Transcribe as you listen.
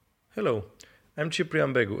Hello, I'm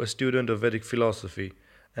Ciprian Begu, a student of Vedic philosophy,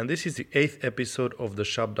 and this is the eighth episode of the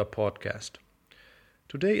Shabda podcast.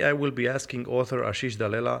 Today I will be asking author Ashish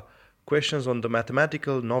Dalela questions on the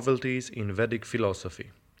mathematical novelties in Vedic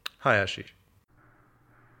philosophy. Hi Ashish.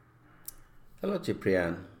 Hello,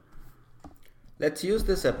 Ciprian. Let's use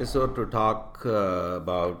this episode to talk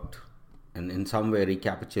about and in some way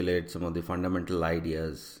recapitulate some of the fundamental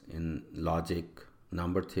ideas in logic,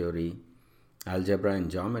 number theory, algebra,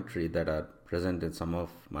 and geometry that are present in some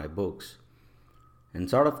of my books and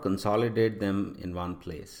sort of consolidate them in one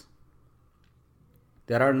place.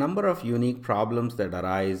 There are a number of unique problems that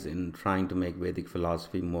arise in trying to make Vedic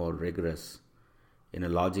philosophy more rigorous in a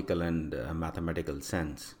logical and mathematical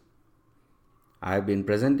sense. I have been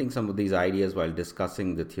presenting some of these ideas while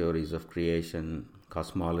discussing the theories of creation,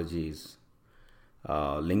 cosmologies,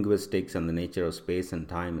 linguistics, and the nature of space and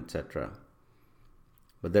time, etc.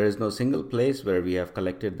 But there is no single place where we have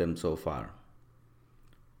collected them so far.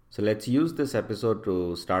 So let's use this episode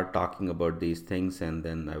to start talking about these things, and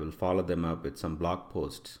then I will follow them up with some blog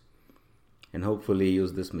posts and hopefully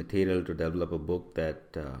use this material to develop a book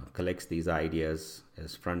that collects these ideas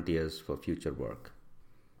as frontiers for future work.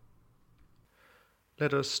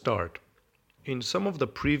 Let us start. In some of the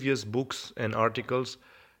previous books and articles,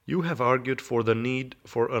 you have argued for the need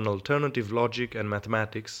for an alternative logic and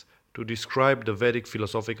mathematics to describe the Vedic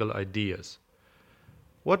philosophical ideas.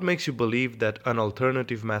 What makes you believe that an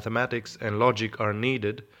alternative mathematics and logic are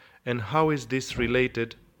needed, and how is this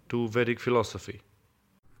related to Vedic philosophy?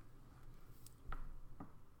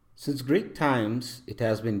 Since Greek times, it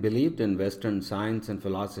has been believed in Western science and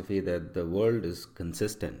philosophy that the world is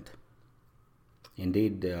consistent.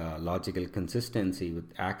 Indeed, logical consistency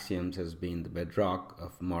with axioms has been the bedrock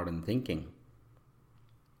of modern thinking.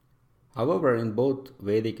 However, in both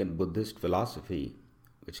Vedic and Buddhist philosophy,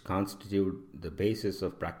 which constitute the basis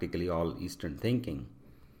of practically all Eastern thinking,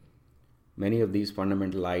 many of these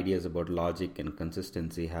fundamental ideas about logic and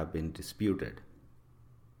consistency have been disputed.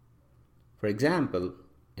 For example,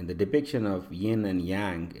 in the depiction of yin and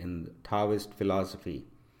yang in Taoist philosophy,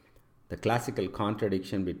 the classical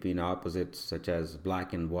contradiction between opposites such as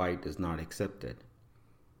black and white is not accepted.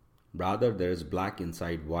 Rather, there is black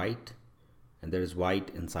inside white and there is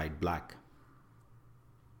white inside black.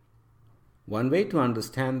 One way to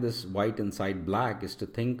understand this white inside black is to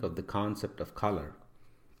think of the concept of color,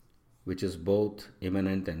 which is both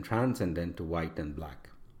immanent and transcendent to white and black.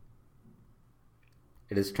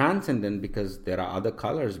 It is transcendent because there are other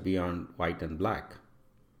colors beyond white and black.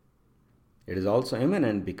 It is also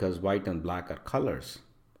immanent because white and black are colors.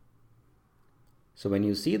 So when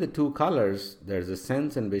you see the two colors, there is a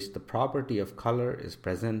sense in which the property of color is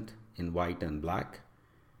present in white and black,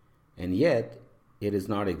 and yet it is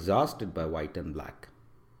not exhausted by white and black.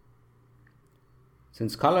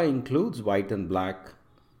 Since color includes white and black,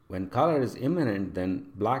 when color is immanent, then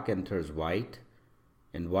black enters white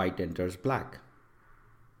and white enters black.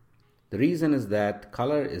 The reason is that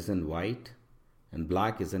color is in white and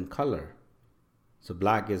black is in color. So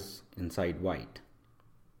black is inside white.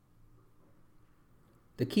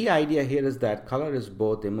 The key idea here is that color is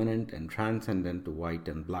both immanent and transcendent to white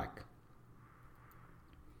and black.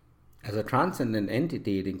 As a transcendent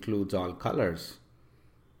entity, it includes all colors,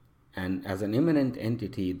 and as an immanent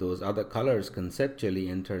entity, those other colors conceptually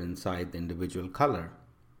enter inside the individual color.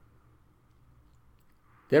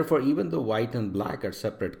 Therefore, even though white and black are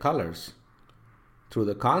separate colors, through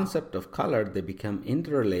the concept of color, they become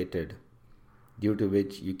interrelated, due to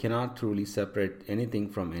which you cannot truly separate anything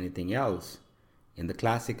from anything else in the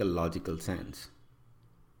classical logical sense.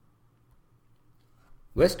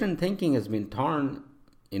 Western thinking has been torn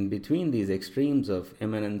in between these extremes of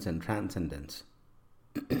immanence and transcendence.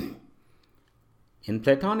 In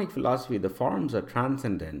Platonic philosophy, the forms are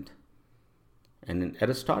transcendent, and in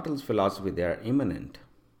Aristotle's philosophy, they are immanent.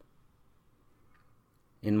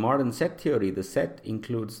 In modern set theory, the set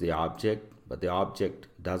includes the object, but the object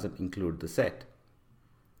doesn't include the set.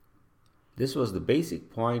 This was the basic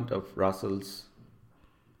point of Russell's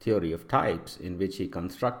theory of types, in which he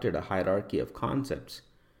constructed a hierarchy of concepts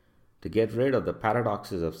to get rid of the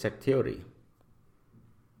paradoxes of set theory.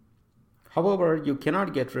 However, you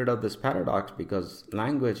cannot get rid of this paradox because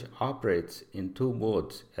language operates in two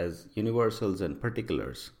modes as universals and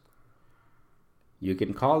particulars. You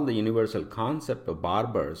can call the universal concept of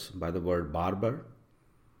barbers by the word barber,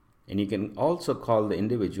 and you can also call the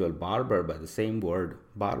individual barber by the same word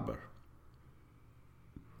barber.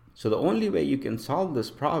 So the only way you can solve this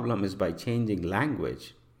problem is by changing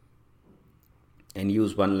language and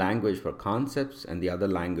use one language for concepts and the other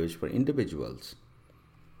language for individuals.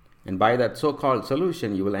 And by that so-called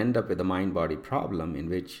solution, you will end up with a mind-body problem in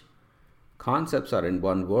which concepts are in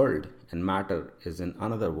one world and matter is in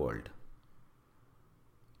another world.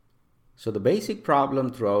 So the basic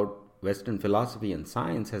problem throughout Western philosophy and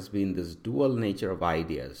science has been this dual nature of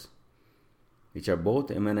ideas, which are both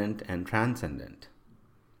immanent and transcendent.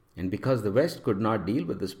 And because the West could not deal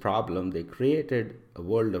with this problem, they created a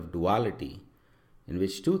world of duality in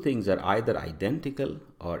which two things are either identical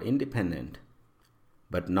or independent,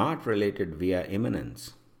 but not related via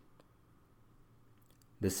immanence.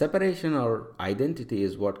 The separation or identity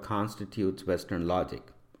is what constitutes Western logic.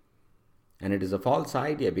 And it is a false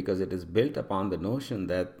idea because it is built upon the notion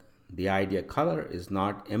that the idea color is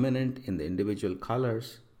not immanent in the individual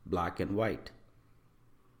colors, black and white.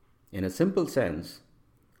 In a simple sense,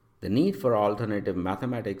 the need for alternative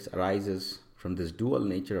mathematics arises from this dual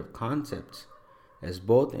nature of concepts as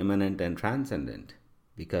both immanent and transcendent,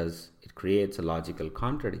 because it creates a logical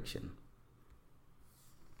contradiction.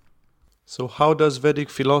 So, how does Vedic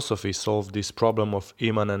philosophy solve this problem of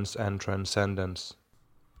immanence and transcendence?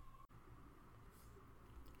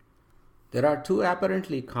 There are two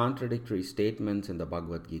apparently contradictory statements in the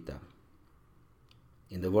Bhagavad Gita.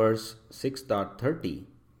 In the verse 6.30,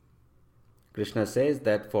 Krishna says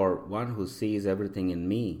that for one who sees everything in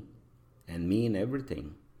me and me in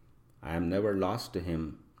everything, I am never lost to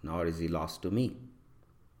him, nor is he lost to me.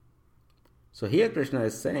 So here Krishna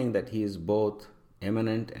is saying that he is both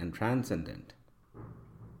immanent and transcendent.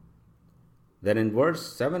 Then in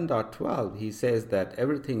verse 7.12, he says that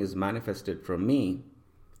everything is manifested from me,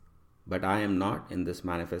 but I am not in this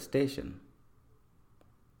manifestation.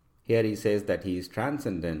 Here he says that he is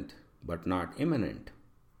transcendent, but not immanent.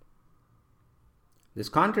 This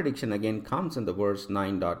contradiction again comes in the verse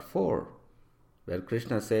 9.4, where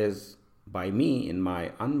Krishna says, by me in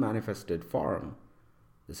my unmanifested form,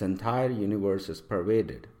 this entire universe is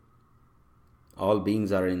pervaded. All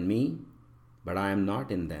beings are in me, but I am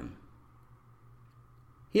not in them.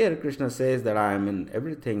 Here Krishna says that I am in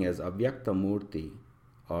everything as avyakta murti,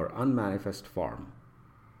 or unmanifest form.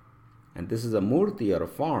 And this is a murti or a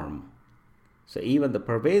form, so even the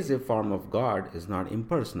pervasive form of God is not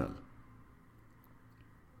impersonal.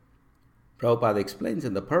 Prabhupada explains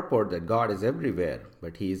in the purport that God is everywhere,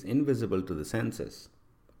 but he is invisible to the senses.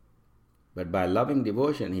 But by loving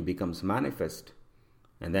devotion, he becomes manifest,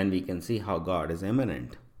 and then we can see how God is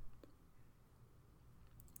immanent.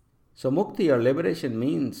 So mukti or liberation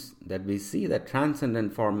means that we see the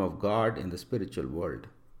transcendent form of God in the spiritual world.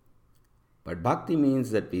 But bhakti means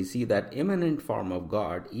that we see that immanent form of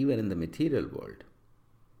God even in the material world.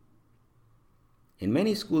 In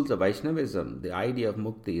many schools of Vaishnavism, the idea of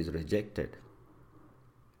mukti is rejected.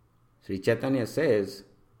 Sri Chaitanya says,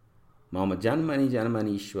 Mama janmani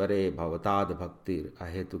janmani ishware bhavatad bhaktir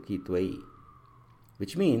ahetuki tvai,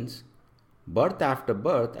 which means, birth after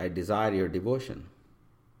birth I desire your devotion.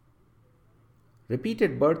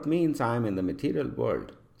 Repeated birth means I am in the material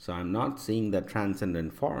world, so I am not seeing that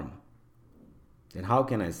transcendent form. Then how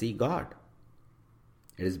can I see God?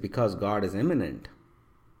 It is because God is immanent.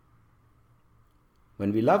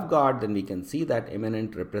 When we love God, then we can see that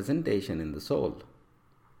immanent representation in the soul.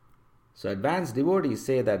 So advanced devotees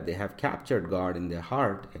say that they have captured God in their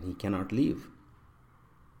heart and he cannot leave.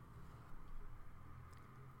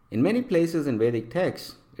 In many places in Vedic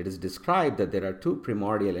texts, it is described that there are two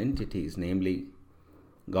primordial entities, namely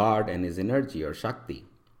God and his energy or Shakti.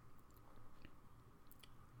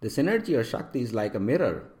 This energy or Shakti is like a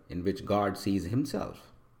mirror in which God sees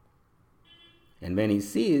himself. And when he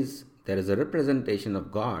sees, there is a representation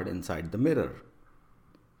of God inside the mirror.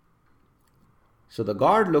 So the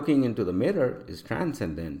God looking into the mirror is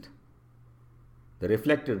transcendent. The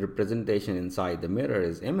reflected representation inside the mirror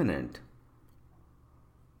is immanent.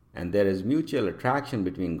 And there is mutual attraction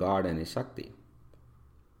between God and his Shakti.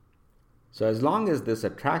 So as long as this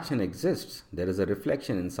attraction exists, there is a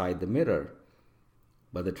reflection inside the mirror.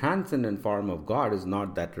 But the transcendent form of God is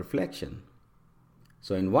not that reflection.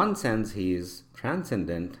 So in one sense, he is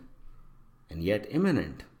transcendent and yet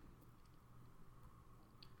immanent.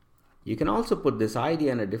 You can also put this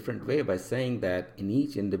idea in a different way by saying that in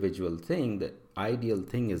each individual thing, the ideal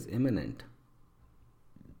thing is immanent.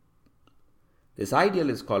 This ideal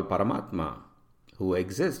is called Paramatma, who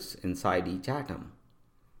exists inside each atom.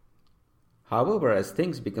 However, as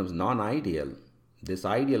things become non-ideal, this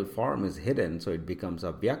ideal form is hidden, so it becomes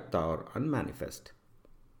avyakta or unmanifest.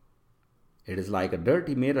 It is like a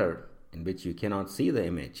dirty mirror in which you cannot see the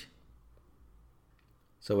image.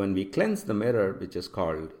 So when we cleanse the mirror, which is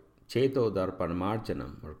called Cheto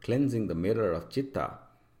Darpanamarjanam, or cleansing the mirror of Chitta,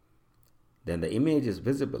 then the image is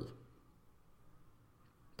visible.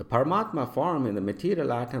 The Paramatma form in the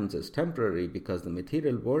material atoms is temporary because the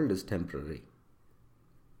material world is temporary.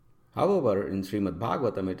 However, in Srimad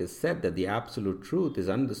Bhagavatam, it is said that the absolute truth is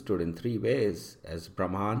understood in three ways as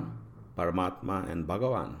Brahman, Paramatma, and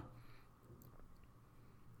Bhagavan.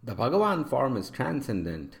 The Bhagavan form is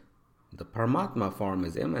transcendent, the Paramatma form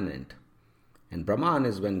is immanent, and Brahman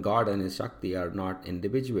is when God and his Shakti are not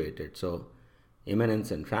individuated, so immanence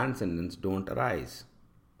and transcendence don't arise.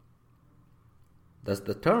 Thus,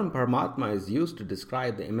 the term Paramatma is used to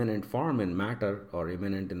describe the immanent form in matter or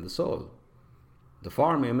immanent in the soul. The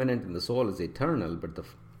form immanent in the soul is eternal, but the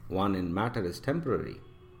one in matter is temporary.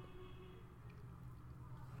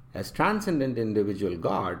 As transcendent individual,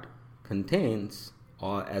 God contains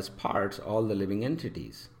or as parts all the living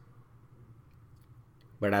entities.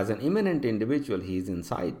 But as an immanent individual, he is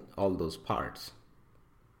inside all those parts.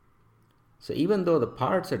 So even though the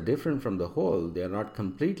parts are different from the whole, they are not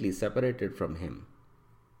completely separated from him.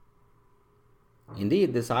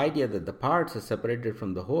 Indeed, this idea that the parts are separated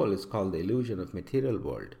from the whole is called the illusion of material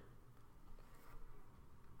world.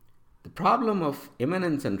 The problem of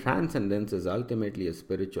immanence and transcendence is ultimately a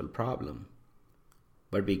spiritual problem.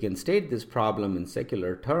 But we can state this problem in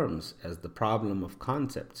secular terms as the problem of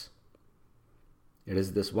concepts. It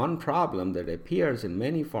is this one problem that appears in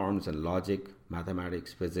many forms in logic,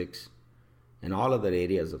 mathematics, physics, and all other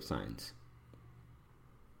areas of science.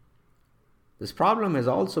 This problem has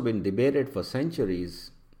also been debated for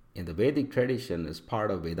centuries in the Vedic tradition as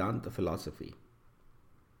part of Vedanta philosophy.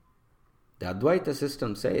 The Advaita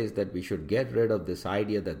system says that we should get rid of this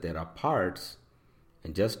idea that there are parts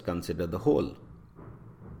and just consider the whole.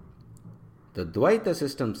 The Dvaita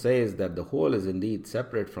system says that the whole is indeed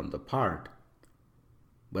separate from the part,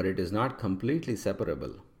 but it is not completely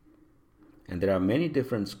separable. And there are many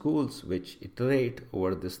different schools which iterate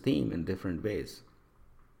over this theme in different ways.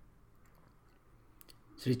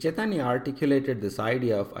 Sri Chaitanya articulated this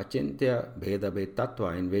idea of achintya bheda bhed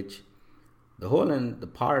tattva, in which the whole and the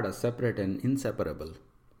part are separate and inseparable.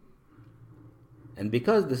 And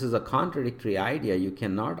because this is a contradictory idea, you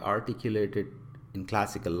cannot articulate it in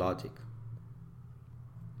classical logic.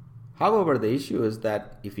 However, the issue is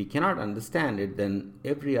that if we cannot understand it, then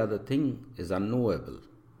every other thing is unknowable,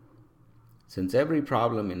 since every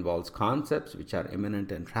problem involves concepts which are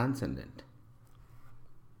immanent and transcendent.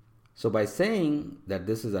 So by saying that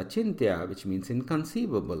this is achintya, which means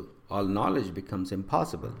inconceivable, all knowledge becomes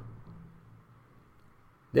impossible.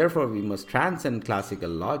 Therefore, we must transcend classical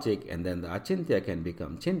logic, and then the achintya can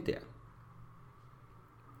become chintya.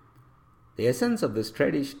 The essence of this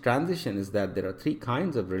transition is that there are three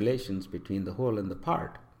kinds of relations between the whole and the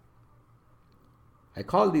part. I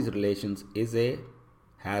call these relations is a,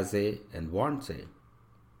 has a, and wants a.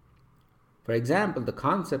 For example, the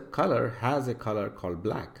concept color has a color called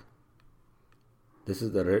black. This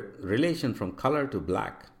is the relation from color to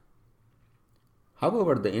black.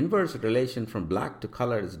 However, the inverse relation from black to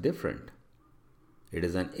color is different. It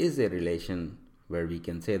is an is a relation where we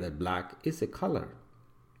can say that black is a color.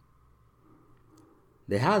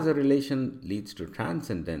 The has a relation leads to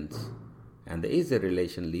transcendence, and the is a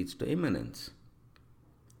relation leads to immanence.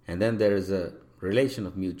 And then there is a relation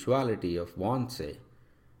of mutuality of wants a,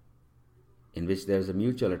 in which there is a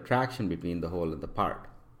mutual attraction between the whole and the part.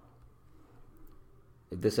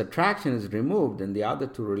 If this attraction is removed, then the other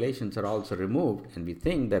two relations are also removed, and we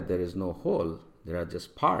think that there is no whole, there are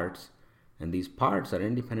just parts, and these parts are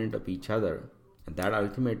independent of each other, and that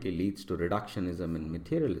ultimately leads to reductionism and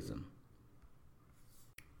materialism.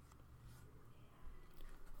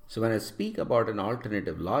 So when I speak about an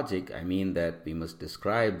alternative logic, I mean that we must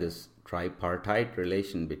describe this tripartite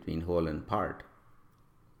relation between whole and part.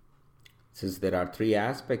 Since there are three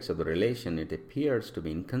aspects of the relation, it appears to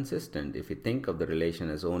be inconsistent if we think of the relation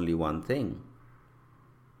as only one thing.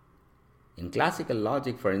 In classical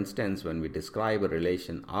logic, for instance, when we describe a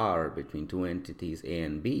relation R between two entities A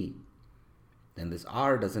and B, then this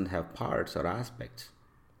R doesn't have parts or aspects.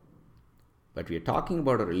 But we are talking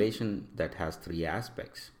about a relation that has three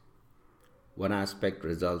aspects. One aspect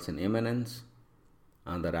results in immanence,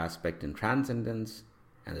 another aspect in transcendence,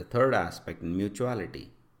 and the third aspect in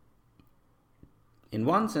mutuality. In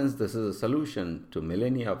one sense, this is a solution to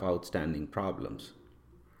millennia of outstanding problems.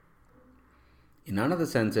 In another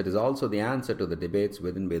sense, it is also the answer to the debates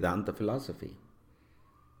within Vedanta philosophy.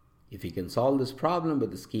 If we can solve this problem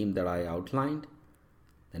with the scheme that I outlined,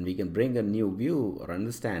 then we can bring a new view or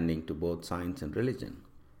understanding to both science and religion.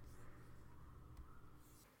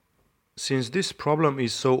 Since this problem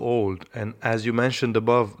is so old, and as you mentioned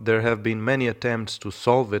above, there have been many attempts to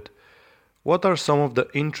solve it, what are some of the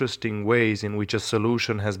interesting ways in which a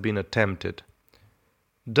solution has been attempted?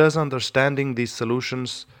 Does understanding these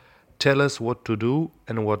solutions tell us what to do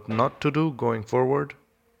and what not to do going forward?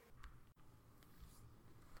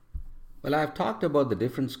 Well, I've talked about the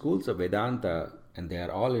different schools of Vedanta, and they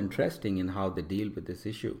are all interesting in how they deal with this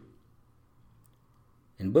issue.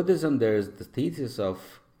 In Buddhism, there is the thesis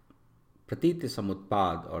of pratiti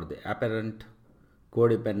samutpad, or the apparent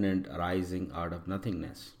codependent arising out of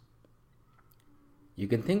nothingness. You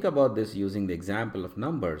can think about this using the example of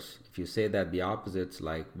numbers. If you say that the opposites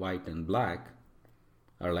like white and black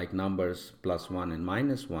are like numbers +1 and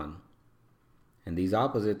 -1, and these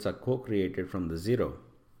opposites are co-created from the zero.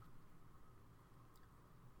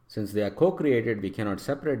 Since they are co-created, we cannot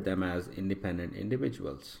separate them as independent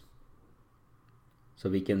individuals. So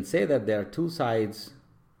we can say that there are two sides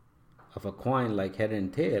of a coin like head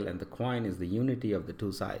and tail, and the coin is the unity of the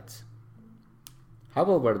two sides.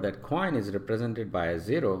 However, that coin is represented by a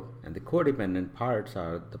zero, and the codependent parts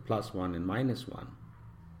are the +1 and -1.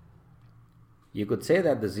 You could say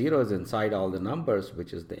that the zero is inside all the numbers,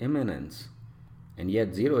 which is the immanence, and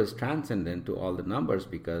yet zero is transcendent to all the numbers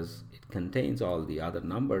because it contains all the other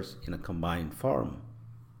numbers in a combined form.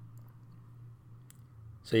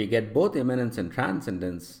 So you get both immanence and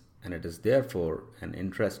transcendence, and it is therefore an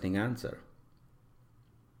interesting answer.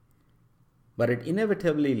 But it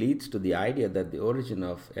inevitably leads to the idea that the origin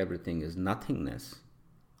of everything is nothingness,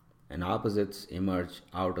 and opposites emerge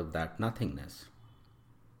out of that nothingness.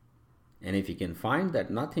 And if you can find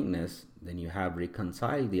that nothingness, then you have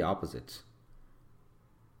reconciled the opposites.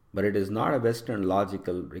 But it is not a Western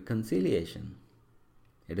logical reconciliation.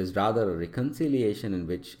 It is rather a reconciliation in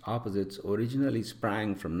which opposites originally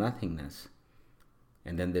sprang from nothingness,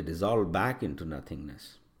 and then they dissolve back into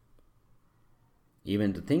nothingness.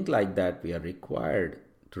 Even to think like that, we are required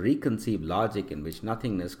to reconceive logic in which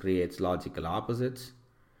nothingness creates logical opposites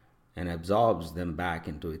and absorbs them back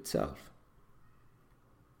into itself.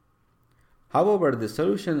 However, the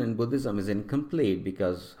solution in Buddhism is incomplete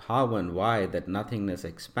because how and why that nothingness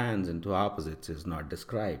expands into opposites is not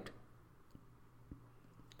described.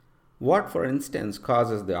 What, for instance,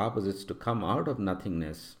 causes the opposites to come out of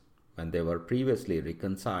nothingness when they were previously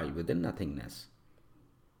reconciled within nothingness?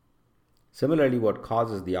 Similarly, what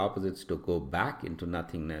causes the opposites to go back into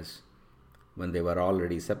nothingness when they were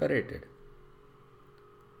already separated?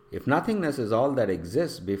 If nothingness is all that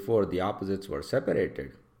exists before the opposites were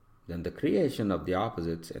separated, then the creation of the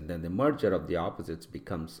opposites and then the merger of the opposites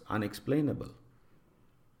becomes unexplainable.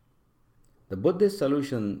 The Buddhist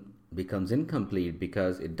solution becomes incomplete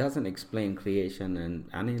because it doesn't explain creation and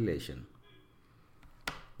annihilation.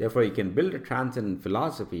 Therefore, you can build a transcendent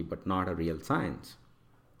philosophy but not a real science.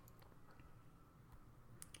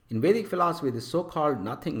 In Vedic philosophy, the so-called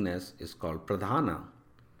nothingness is called pradhana,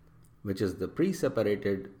 which is the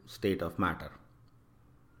pre-separated state of matter.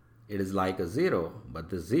 It is like a zero, but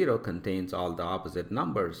the zero contains all the opposite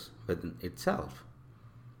numbers within itself.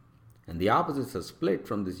 And the opposites are split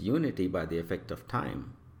from this unity by the effect of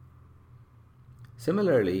time.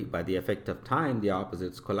 Similarly, by the effect of time, the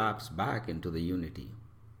opposites collapse back into the unity.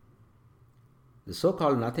 The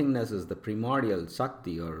so-called nothingness is the primordial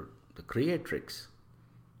Shakti or the creatrix,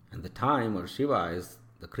 and the time or Shiva is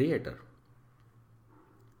the creator.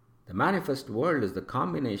 The manifest world is the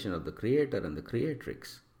combination of the creator and the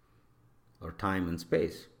creatrix, or time and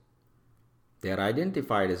space. They are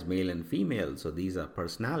identified as male and female, so these are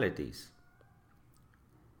personalities.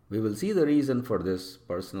 We will see the reason for this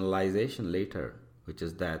personalization later, which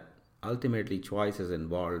is that ultimately choice is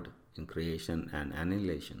involved in creation and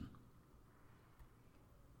annihilation.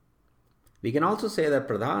 We can also say that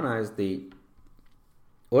pradhana is the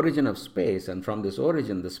origin of space, and from this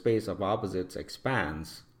origin the space of opposites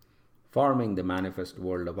expands, forming the manifest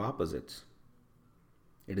world of opposites.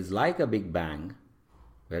 It is like a Big Bang,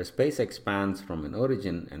 where space expands from an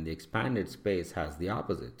origin and the expanded space has the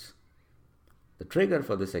opposites. The trigger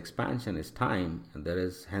for this expansion is time, and there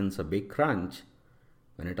is hence a big crunch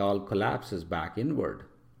when it all collapses back inward.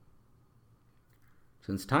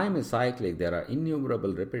 Since time is cyclic, there are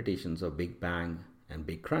innumerable repetitions of Big Bang and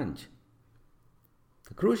Big Crunch.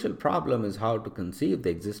 The crucial problem is how to conceive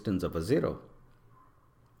the existence of a zero.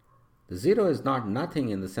 The zero is not nothing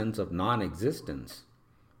in the sense of non-existence,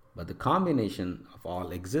 but the combination of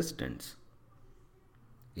all existence.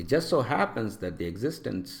 It just so happens that the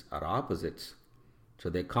existents are opposites, so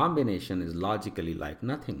their combination is logically like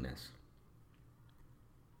nothingness.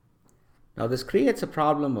 Now this creates a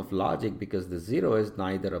problem of logic because the zero is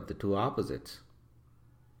neither of the two opposites.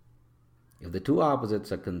 If the two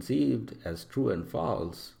opposites are conceived as true and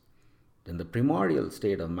false, then the primordial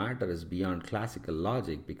state of matter is beyond classical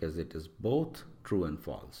logic because it is both true and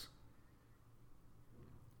false.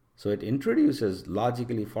 So it introduces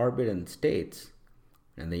logically forbidden states,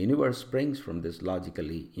 and the universe springs from this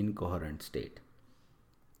logically incoherent state.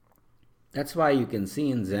 That's why you can see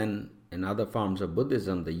in Zen in other forms of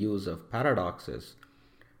Buddhism the use of paradoxes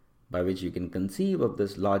by which you can conceive of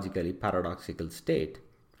this logically paradoxical state,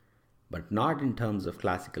 but not in terms of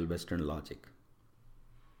classical Western logic.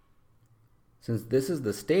 Since this is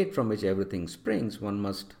the state from which everything springs, one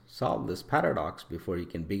must solve this paradox before you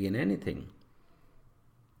can begin anything.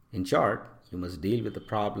 In short, you must deal with the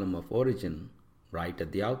problem of origin right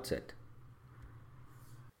at the outset.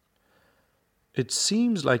 It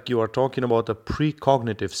seems like you are talking about a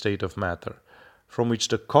precognitive state of matter, from which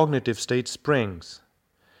the cognitive state springs.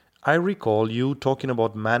 I recall you talking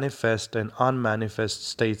about manifest and unmanifest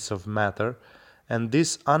states of matter, and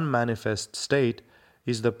this unmanifest state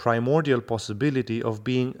is the primordial possibility of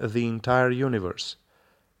being the entire universe.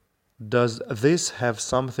 Does this have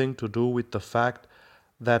something to do with the fact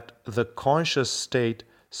that the conscious state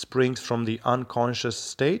springs from the unconscious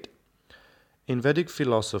state? In Vedic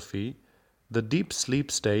philosophy, the deep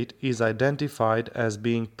sleep state is identified as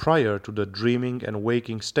being prior to the dreaming and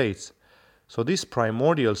waking states. So this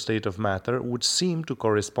primordial state of matter would seem to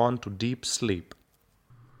correspond to deep sleep.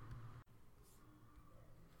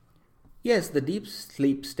 Yes, the deep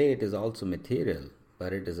sleep state is also material,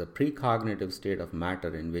 but it is a precognitive state of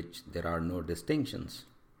matter in which there are no distinctions,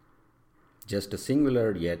 just a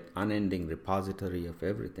singular yet unending repository of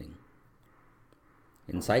everything.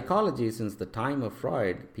 In psychology, since the time of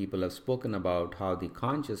Freud, people have spoken about how the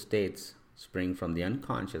conscious states spring from the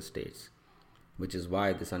unconscious states, which is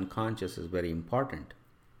why this unconscious is very important.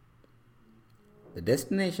 The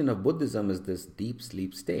destination of Buddhism is this deep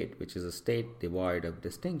sleep state, which is a state devoid of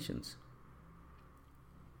distinctions.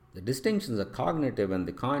 The distinctions are cognitive and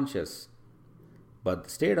the conscious, but the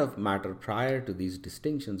state of matter prior to these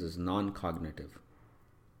distinctions is non-cognitive.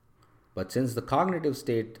 But since the cognitive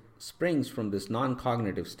state springs from this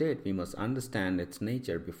non-cognitive state, we must understand its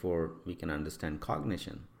nature before we can understand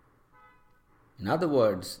cognition. In other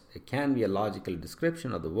words, there can be a logical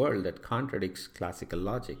description of the world that contradicts classical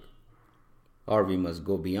logic. Or we must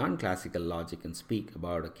go beyond classical logic and speak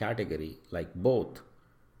about a category like both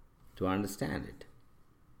to understand it.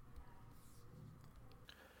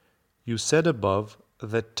 You said above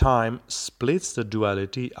that time splits the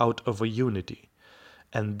duality out of a unity,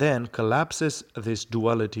 and then collapses this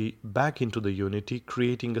duality back into the unity,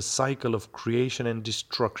 creating a cycle of creation and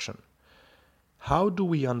destruction. How do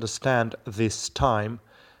we understand this time,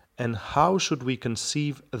 and how should we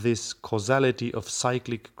conceive this causality of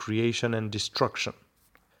cyclic creation and destruction?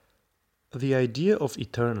 The idea of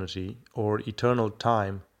eternity or eternal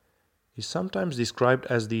time is sometimes described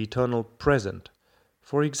as the eternal present.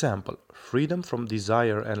 For example, freedom from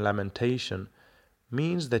desire and lamentation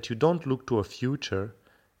means that you don't look to a future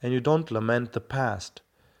and you don't lament the past.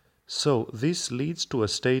 So this leads to a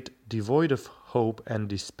state devoid of hope and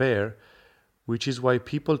despair, which is why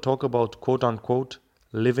people talk about quote-unquote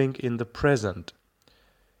living in the present.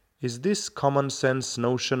 Is this common sense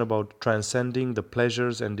notion about transcending the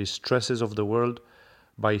pleasures and distresses of the world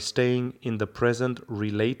by staying in the present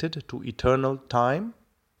related to eternal time?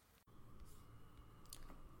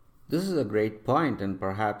 This is a great point and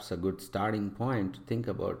perhaps a good starting point to think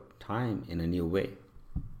about time in a new way.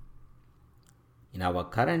 In our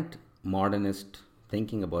current modernist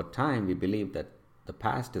thinking about time, we believe that the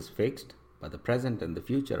past is fixed, but the present and the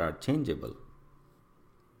future are changeable.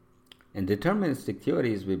 In deterministic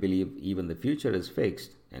theories, we believe even the future is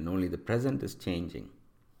fixed and only the present is changing.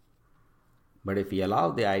 But if we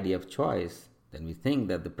allow the idea of choice, then we think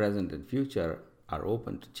that the present and future are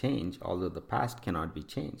open to change, although the past cannot be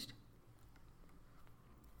changed.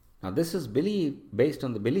 Now, this is based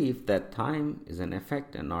on the belief that time is an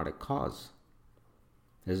effect and not a cause.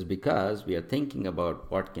 This is because we are thinking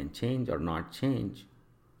about what can change or not change,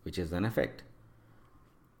 which is an effect.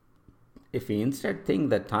 If we instead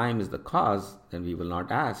think that time is the cause, then we will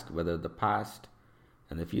not ask whether the past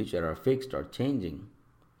and the future are fixed or changing.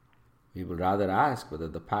 We will rather ask whether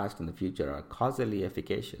the past and the future are causally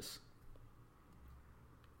efficacious.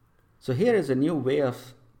 So here is a new way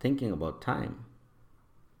of thinking about time.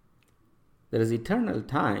 There is eternal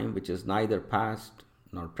time, which is neither past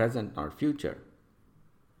nor present nor future.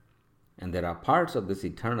 And there are parts of this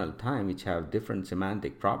eternal time which have different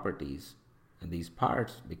semantic properties, and these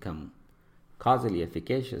parts become causally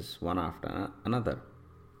efficacious one after another.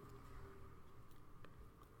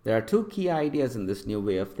 There are two key ideas in this new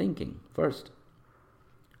way of thinking. First,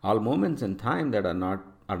 all moments in time that are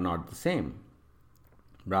not the same.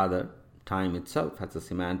 Rather, time itself has a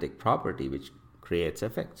semantic property which creates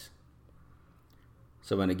effects.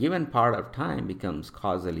 So when a given part of time becomes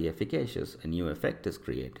causally efficacious, a new effect is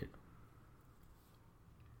created.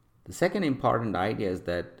 The second important idea is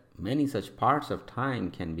that many such parts of time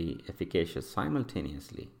can be efficacious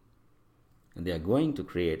simultaneously. and they are going to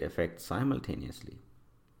create effects simultaneously.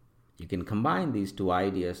 You can combine these two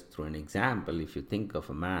ideas through an example if you think of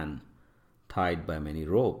a man tied by many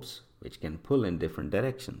ropes which can pull in different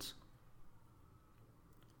directions.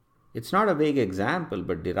 It's not a vague example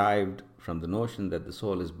but derived from the notion that the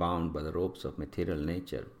soul is bound by the ropes of material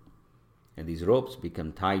nature, and these ropes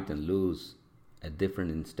become tight and loose at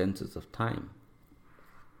different instances of time.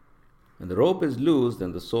 When the rope is loose,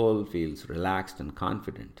 then the soul feels relaxed and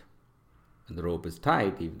confident. When the rope is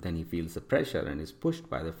tight, then he feels the pressure and is pushed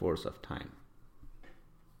by the force of time.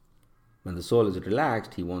 When the soul is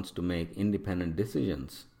relaxed, he wants to make independent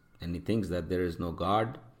decisions, and he thinks that there is no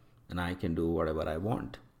God and I can do whatever I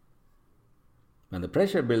want. When the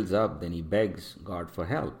pressure builds up, then he begs God for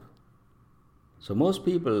help. So most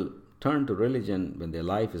people turn to religion when their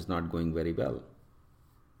life is not going very well.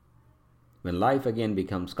 When life again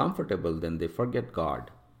becomes comfortable, then they forget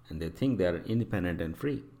God and they think they are independent and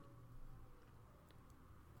free.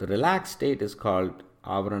 The relaxed state is called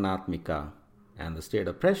avaranatmika, and the state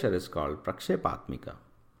of pressure is called prakshepatmika.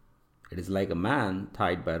 It is like a man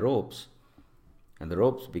tied by ropes, and the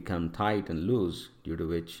ropes become tight and loose, due to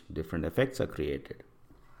which different effects are created.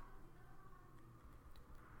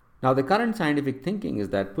 Now, the current scientific thinking is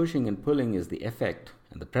that pushing and pulling is the effect,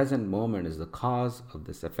 and the present moment is the cause of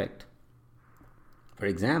this effect. For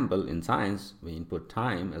example, in science, we input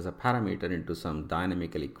time as a parameter into some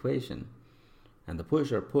dynamical equation, and the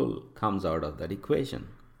push or pull comes out of that equation.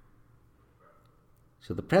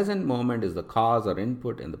 So the present moment is the cause or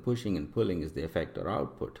input, and the pushing and pulling is the effect or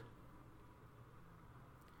output.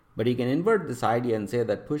 But you can invert this idea and say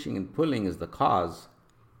that pushing and pulling is the cause,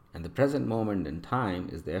 and the present moment in time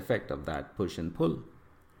is the effect of that push and pull.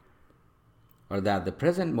 Or that the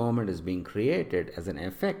present moment is being created as an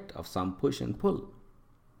effect of some push and pull.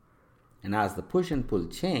 And as the push and pull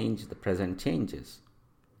change, the present changes.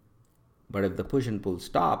 But if the push and pull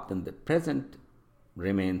stop, then the present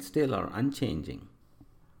remains still or unchanging.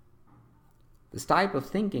 This type of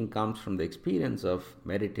thinking comes from the experience of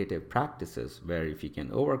meditative practices, where if you can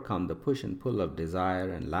overcome the push and pull of desire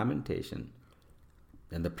and lamentation,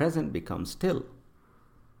 then the present becomes still.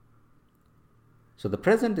 So the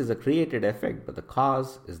present is a created effect, but the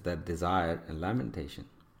cause is that desire and lamentation.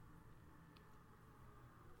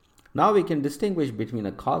 Now we can distinguish between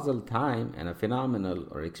a causal time and a phenomenal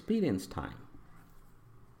or experience time.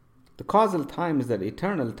 The causal time is that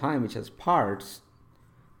eternal time which has parts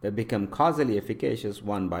that become causally efficacious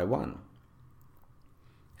one by one.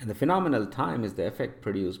 And the phenomenal time is the effect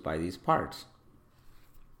produced by these parts.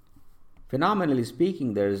 Phenomenally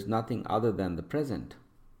speaking, there is nothing other than the present.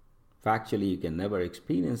 Factually, you can never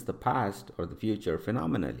experience the past or the future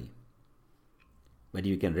phenomenally. But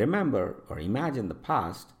you can remember or imagine the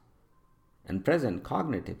past and present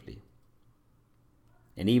cognitively.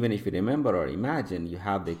 And even if you remember or imagine, you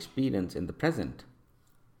have the experience in the present.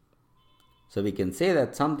 So we can say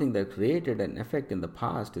that something that created an effect in the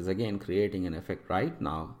past is again creating an effect right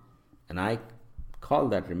now, and I call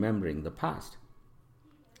that remembering the past.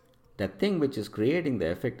 That thing which is creating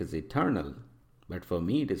the effect is eternal, but for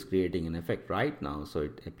me it is creating an effect right now, so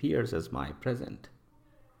it appears as my present.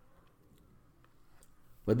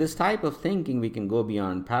 With this type of thinking, we can go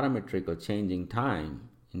beyond parametric or changing time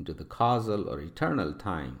into the causal or eternal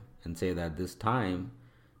time and say that this time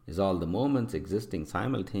is all the moments existing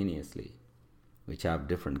simultaneously, which have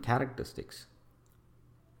different characteristics.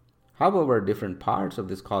 However, different parts of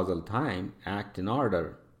this causal time act in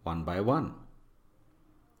order, one by one.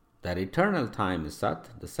 That eternal time is Sat,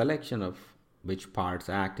 the selection of which parts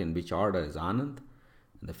act in which order is Anand,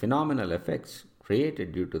 and the phenomenal effects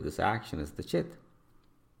created due to this action is the Chit.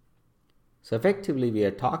 So effectively, we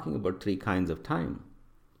are talking about three kinds of time.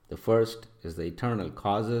 The first is the eternal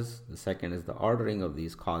causes, the second is the ordering of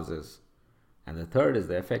these causes, and the third is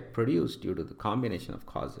the effect produced due to the combination of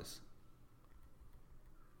causes.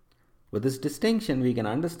 With this distinction, we can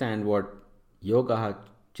understand what Yoga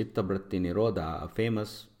Chitta-vritti Nirodha, a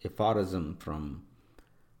famous aphorism from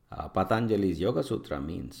Patanjali's Yoga Sutra,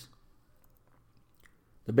 means.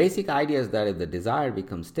 The basic idea is that if the desire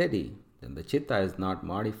becomes steady, then the chitta is not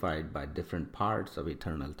modified by different parts of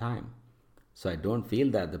eternal time. So I don't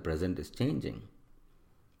feel that the present is changing.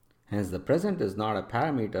 Hence, the present is not a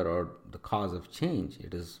parameter or the cause of change.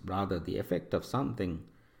 It is rather the effect of something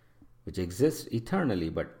which exists eternally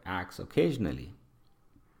but acts occasionally.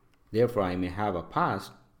 Therefore, I may have a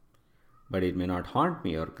past, but it may not haunt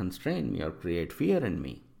me or constrain me or create fear in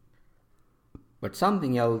me. But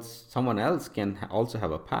someone else can also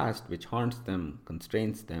have a past which haunts them,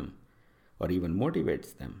 constrains them, or even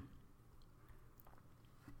motivates them.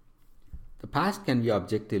 The past can be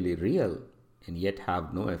objectively real, and yet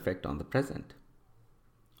have no effect on the present.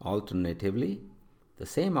 Alternatively, the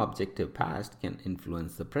same objective past can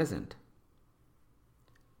influence the present.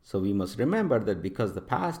 So we must remember that because the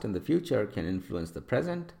past and the future can influence the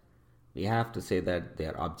present, we have to say that they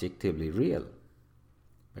are objectively real.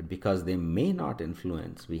 But because they may not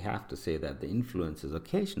influence, we have to say that the influence is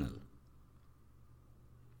occasional.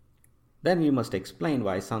 Then we must explain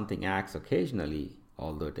why something acts occasionally,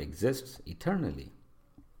 although it exists eternally.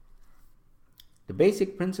 The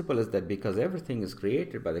basic principle is that because everything is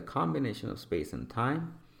created by the combination of space and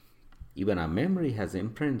time, even our memory has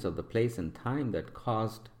imprints of the place and time that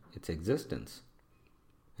caused its existence.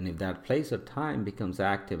 And if that place or time becomes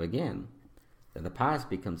active again, then the past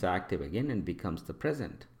becomes active again and becomes the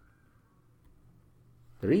present.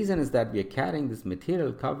 The reason is that we are carrying this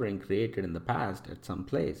material covering created in the past at some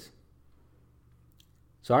place.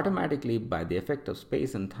 So automatically, by the effect of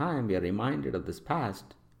space and time, we are reminded of this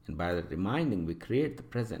past, and by that reminding, we create the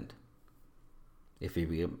present. If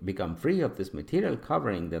we become free of this material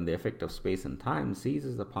covering, then the effect of space and time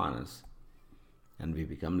ceases upon us, and we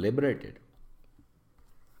become liberated.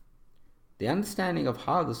 The understanding of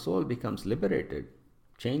how the soul becomes liberated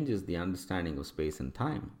changes the understanding of space and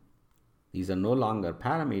time. These are no longer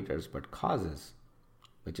parameters but causes,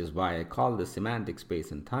 which is why I call this semantic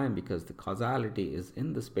space and time, because the causality is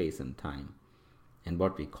in the space and time, and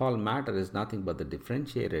what we call matter is nothing but the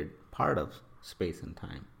differentiated part of space and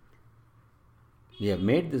time. We have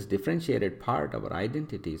made this differentiated part our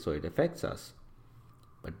identity, so it affects us,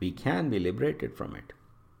 but we can be liberated from it.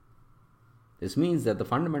 This means that the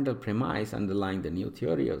fundamental premise underlying the new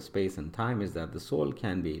theory of space and time is that the soul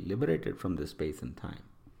can be liberated from this space and time.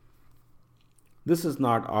 This is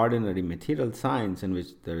not ordinary material science in which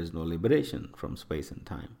there is no liberation from space and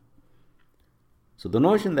time. So the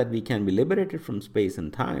notion that we can be liberated from space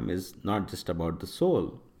and time is not just about the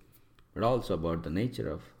soul, but also about the nature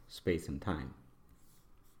of space and time.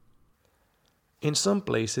 In some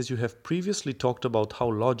places, you have previously talked about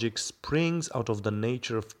how logic springs out of the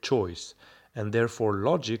nature of choice, and therefore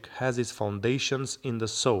logic has its foundations in the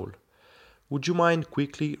soul. Would you mind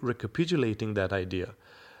quickly recapitulating that idea?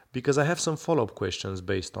 Because I have some follow-up questions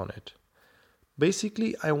based on it.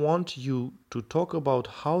 Basically, I want you to talk about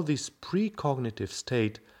how this precognitive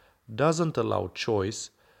state doesn't allow choice,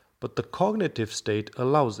 but the cognitive state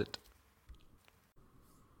allows it.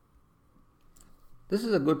 This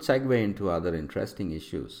is a good segue into other interesting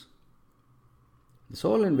issues. The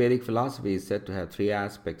soul in Vedic philosophy is said to have three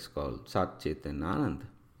aspects called Sat, Chit, and Anand.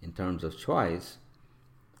 In terms of choice,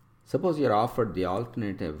 suppose you are offered the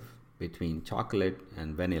alternative between chocolate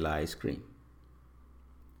and vanilla ice cream.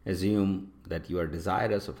 Assume that you are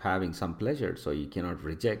desirous of having some pleasure, so you cannot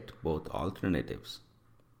reject both alternatives.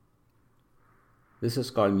 This is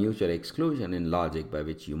called mutual exclusion in logic, by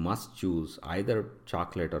which you must choose either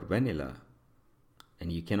chocolate or vanilla,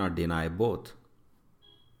 and you cannot deny both.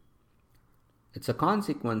 It's a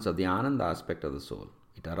consequence of the Ananda aspect of the soul.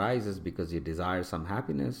 It arises because you desire some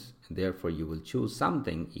happiness, and therefore you will choose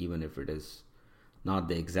something even if it is not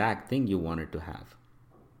the exact thing you wanted to have.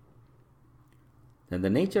 Then the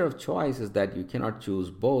nature of choice is that you cannot choose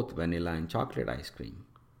both vanilla and chocolate ice cream.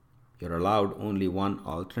 You're allowed only one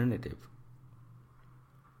alternative.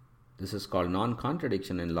 This is called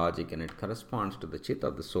non-contradiction in logic, and it corresponds to the chit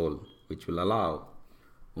of the soul, which will allow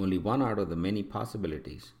only one out of the many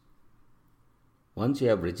possibilities. Once you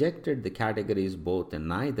have rejected the categories both and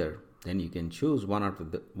neither, then you can choose one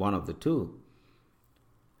of the two.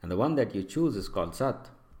 And the one that you choose is called Sat.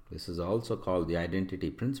 This is also called the identity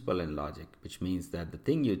principle in logic, which means that the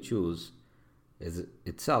thing you choose is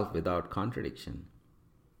itself without contradiction.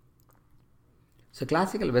 So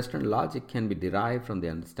classical Western logic can be derived from the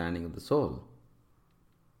understanding of the soul.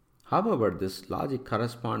 However, this logic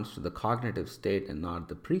corresponds to the cognitive state and not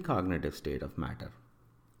the precognitive state of matter.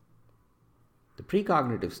 The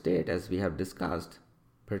precognitive state, as we have discussed,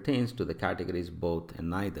 pertains to the categories both and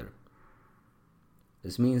neither.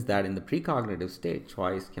 This means that in the precognitive state,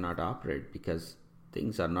 choice cannot operate because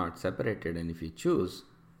things are not separated, and if you choose,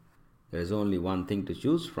 there is only one thing to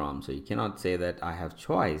choose from. So you cannot say that I have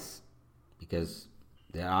choice because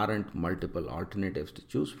there aren't multiple alternatives to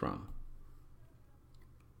choose from.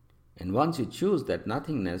 And once you choose that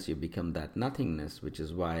nothingness, you become that nothingness, which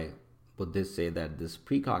is why Buddhists say that this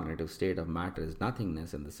precognitive state of matter is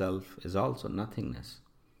nothingness and the self is also nothingness.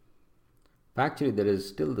 Factually, there is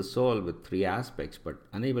still the soul with three aspects, but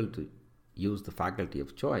unable to use the faculty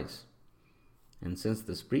of choice. And since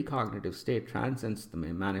this precognitive state transcends the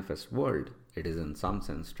manifest world, it is in some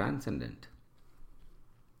sense transcendent.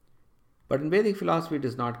 But in Vedic philosophy, it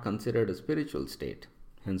is not considered a spiritual state.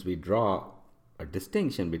 Hence, we draw a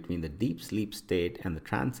distinction between the deep sleep state and the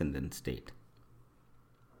transcendent state.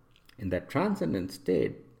 In that transcendent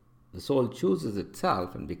state, the soul chooses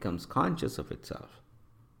itself and becomes conscious of itself.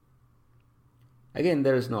 Again,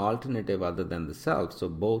 there is no alternative other than the self, so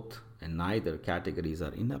both and neither categories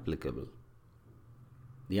are inapplicable.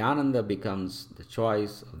 The Ananda becomes the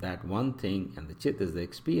choice of that one thing, and the Chit is the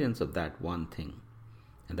experience of that one thing.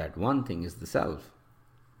 And that one thing is the self.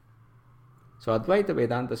 So Advaita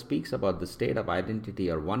Vedanta speaks about the state of identity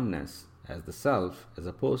or oneness as the self, as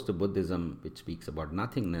opposed to Buddhism, which speaks about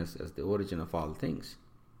nothingness as the origin of all things.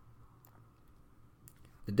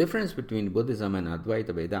 The difference between Buddhism and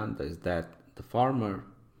Advaita Vedanta is that the former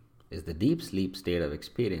is the deep sleep state of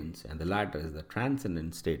experience, and the latter is the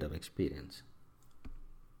transcendent state of experience.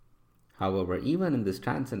 However, even in this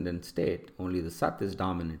transcendent state, only the Sat is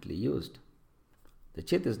dominantly used. The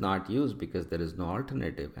Chit is not used because there is no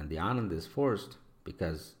alternative, and the Ananda is forced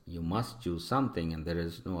because you must choose something and there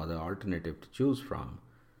is no other alternative to choose from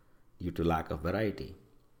due to lack of variety.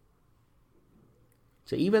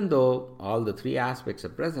 So even though all the three aspects are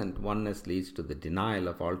present, oneness leads to the denial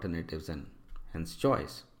of alternatives and hence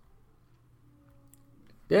choice.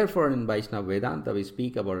 Therefore, in Vaishnava Vedanta, we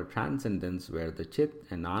speak about a transcendence where the Chit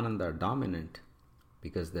and Ananda are dominant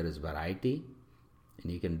because there is variety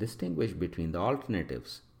and you can distinguish between the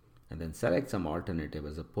alternatives and then select some alternative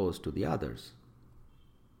as opposed to the others.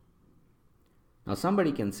 Now,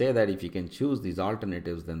 somebody can say that if you can choose these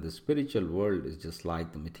alternatives, then the spiritual world is just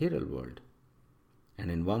like the material world. And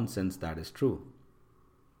in one sense, that is true.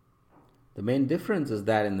 The main difference is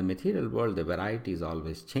that in the material world, the variety is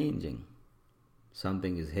always changing.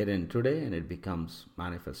 Something is hidden today and it becomes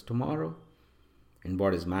manifest tomorrow. And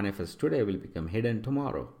what is manifest today will become hidden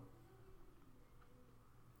tomorrow.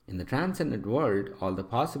 In the transcendent world, all the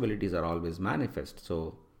possibilities are always manifest.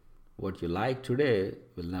 So what you like today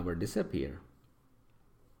will never disappear.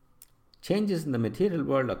 Changes in the material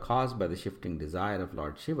world are caused by the shifting desire of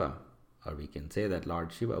Lord Shiva, or we can say that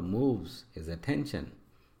Lord Shiva moves his attention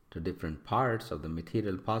to different parts of the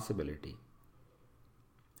material possibility.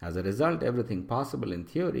 As a result, everything possible in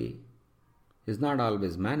theory is not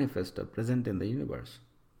always manifest or present in the universe.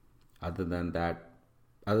 Other than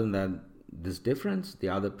this difference, the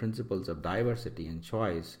other principles of diversity and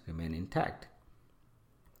choice remain intact.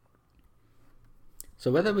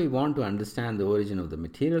 So whether we want to understand the origin of the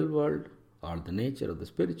material world or the nature of the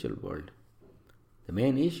spiritual world, the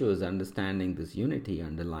main issue is understanding this unity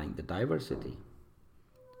underlying the diversity.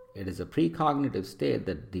 It is a precognitive state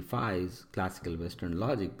that defies classical Western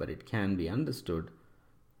logic, but it can be understood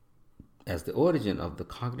as the origin of the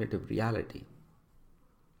cognitive reality.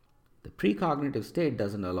 The precognitive state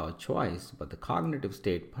doesn't allow choice, but the cognitive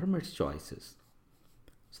state permits choices.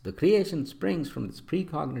 So the creation springs from this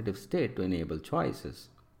precognitive state to enable choices.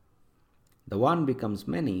 The one becomes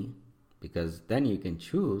many because then you can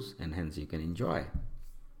choose and hence you can enjoy.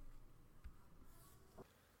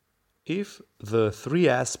 If the three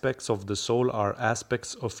aspects of the soul are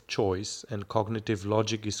aspects of choice and cognitive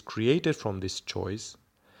logic is created from this choice,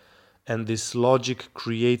 and this logic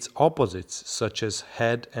creates opposites such as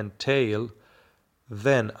head and tail,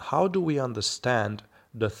 then how do we understand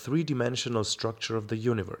the three-dimensional structure of the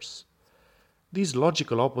universe? These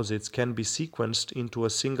logical opposites can be sequenced into a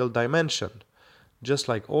single dimension, just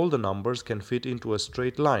like all the numbers can fit into a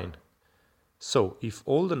straight line. So, if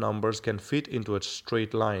all the numbers can fit into a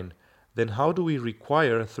straight line, then how do we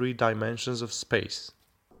require 3 dimensions of space?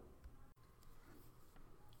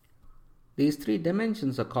 These 3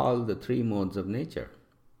 dimensions are called the 3 modes of nature.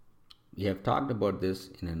 We have talked about this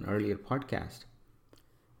in an earlier podcast.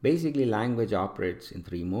 Basically, language operates in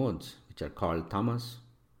 3 modes, which are called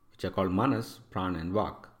manas, prana, and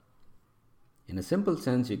vak. In a simple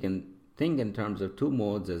sense, you can think in terms of 2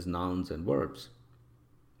 modes as nouns and verbs.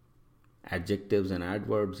 Adjectives and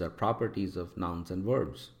adverbs are properties of nouns and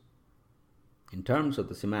verbs. In terms of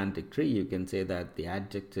the semantic tree, you can say that the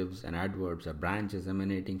adjectives and adverbs are branches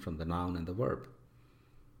emanating from the noun and the verb.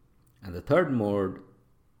 And the third mode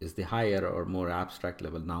is the higher or more abstract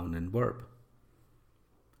level noun and verb.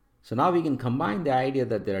 So now we can combine the idea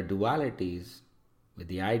that there are dualities with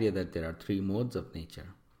the idea that there are 3 modes of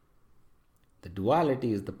nature. The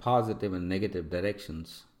duality is the positive and negative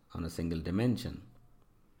directions on a single dimension.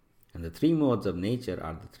 And the 3 modes of nature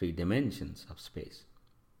are the 3 dimensions of space.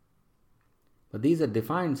 But these are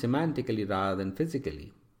defined semantically rather than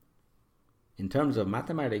physically. In terms of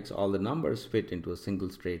mathematics, all the numbers fit into a single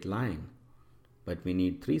straight line, but we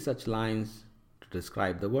need 3 such lines to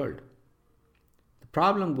describe the world. The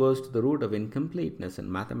problem goes to the root of incompleteness in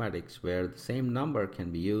mathematics, where the same number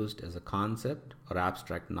can be used as a concept or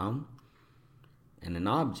abstract noun, and an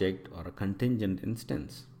object or a contingent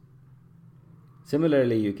instance.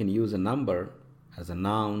 Similarly, you can use a number as a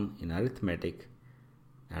noun in arithmetic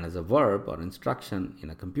and as a verb or instruction in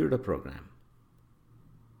a computer program.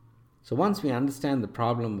 So once we understand the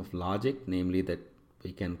problem of logic, namely that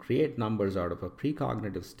we can create numbers out of a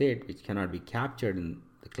precognitive state which cannot be captured in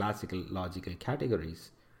the classical logical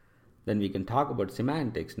categories, then we can talk about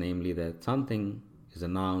semantics, namely that something is a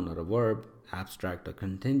noun or a verb, abstract or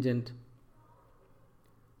contingent.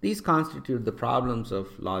 These constitute the problems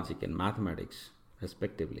of logic and mathematics,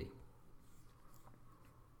 respectively.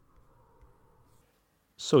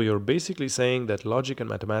 So you're basically saying that logic and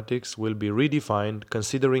mathematics will be redefined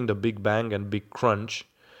considering the Big Bang and Big Crunch,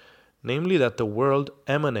 namely that the world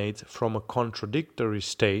emanates from a contradictory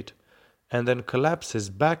state and then collapses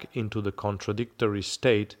back into the contradictory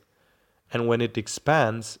state, and when it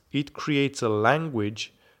expands, it creates a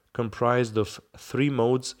language comprised of three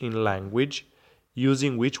modes in language,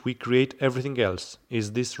 using which we create everything else.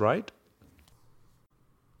 Is this right?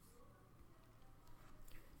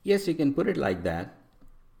 Yes, you can put it like that.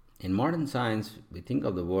 In modern science, we think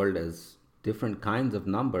of the world as different kinds of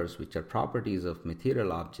numbers which are properties of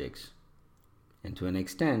material objects. And to an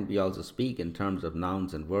extent, we also speak in terms of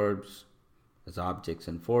nouns and verbs as objects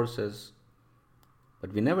and forces,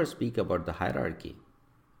 but we never speak about the hierarchy.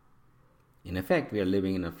 In effect, we are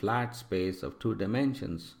living in a flat space of two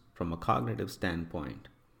dimensions from a cognitive standpoint,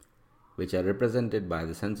 which are represented by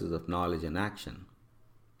the senses of knowledge and action.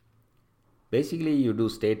 Basically, you do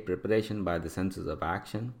state preparation by the senses of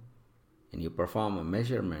action, and you perform a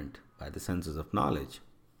measurement by the senses of knowledge.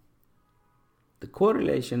 The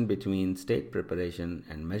correlation between state preparation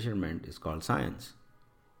and measurement is called science.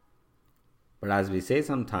 But as we say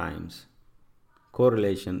sometimes,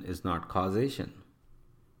 correlation is not causation.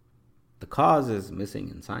 The cause is missing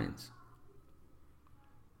in science.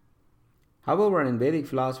 However, in Vedic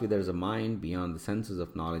philosophy, there is a mind beyond the senses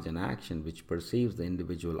of knowledge and action which perceives the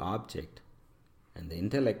individual object, and the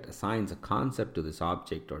intellect assigns a concept to this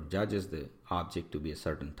object or judges the object to be a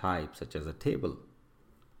certain type, such as a table.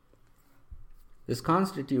 This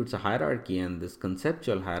constitutes a hierarchy, and this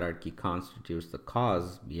conceptual hierarchy constitutes the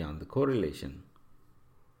cause beyond the correlation.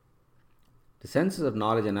 The senses of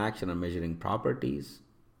knowledge and action are measuring properties,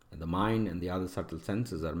 and the mind and the other subtle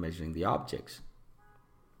senses are measuring the objects.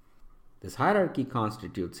 This hierarchy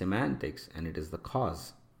constitutes semantics, and it is the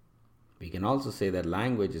cause. We can also say that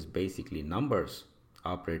language is basically numbers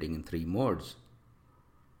operating in three modes.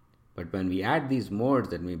 But when we add these modes,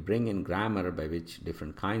 then we bring in grammar by which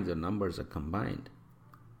different kinds of numbers are combined.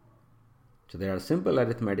 So there are simple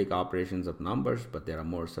arithmetic operations of numbers, but there are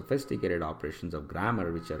more sophisticated operations of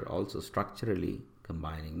grammar which are also structurally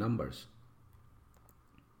combining numbers.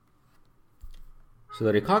 So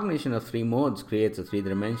the recognition of three modes creates a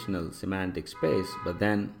three-dimensional semantic space, but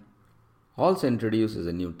then also introduces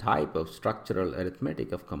a new type of structural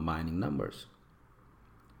arithmetic of combining numbers.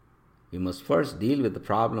 We must first deal with the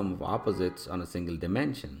problem of opposites on a single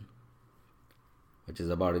dimension, which is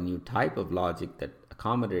about a new type of logic that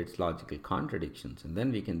accommodates logical contradictions, and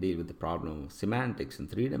then we can deal with the problem of semantics in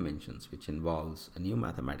three dimensions, which involves a new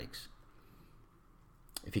mathematics.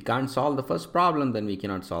 If we can't solve the first problem, then we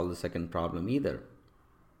cannot solve the second problem either.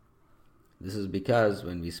 This is because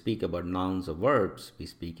when we speak about nouns or verbs, we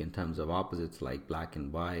speak in terms of opposites like black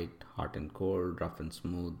and white, hot and cold, rough and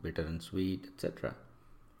smooth, bitter and sweet, etc.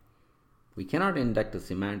 We cannot induct a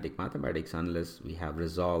semantic mathematics unless we have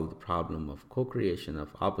resolved the problem of co-creation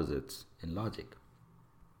of opposites in logic.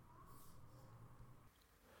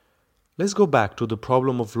 Let's go back to the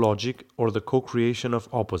problem of logic or the co-creation of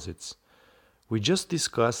opposites. We just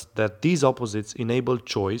discussed that these opposites enable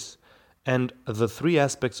choice, and the three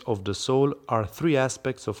aspects of the soul are three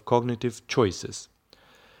aspects of cognitive choices.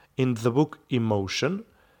 In the book Emotion,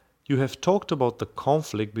 you have talked about the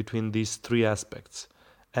conflict between these three aspects,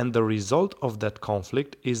 and the result of that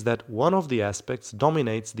conflict is that one of the aspects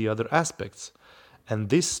dominates the other aspects, and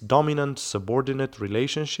this dominant-subordinate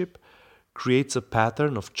relationship creates a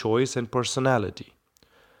pattern of choice and personality.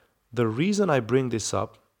 The reason I bring this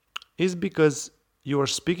up is because you are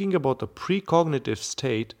speaking about a precognitive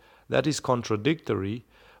state that is contradictory,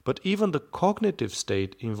 but even the cognitive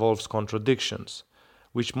state involves contradictions,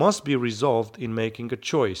 which must be resolved in making a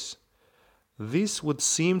choice. This would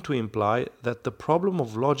seem to imply that the problem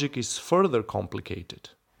of logic is further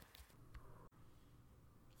complicated.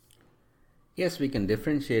 Yes, we can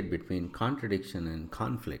differentiate between contradiction and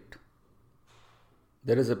conflict.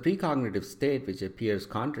 There is a precognitive state which appears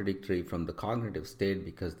contradictory from the cognitive state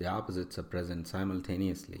because the opposites are present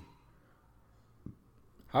simultaneously.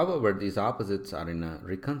 However, these opposites are in a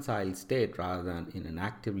reconciled state rather than in an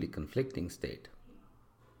actively conflicting state.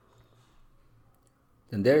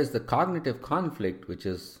 Then there is the cognitive conflict, which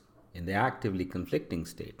is in the actively conflicting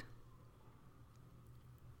state.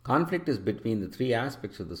 Conflict is between the three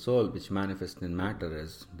aspects of the soul which manifest in matter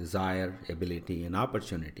as desire, ability, and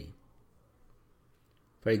opportunity.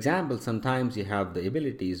 For example, sometimes you have the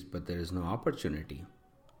abilities but there is no opportunity.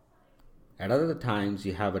 At other times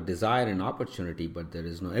you have a desire and opportunity but there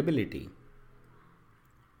is no ability.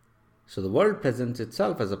 So the world presents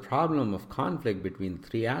itself as a problem of conflict between the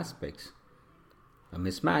three aspects, a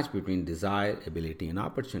mismatch between desire, ability, and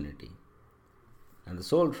opportunity. And the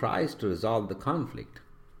soul tries to resolve the conflict.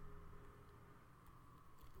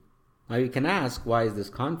 Now you can ask, why is this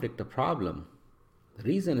conflict a problem? The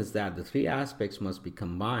reason is that the three aspects must be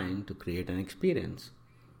combined to create an experience.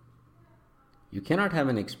 You cannot have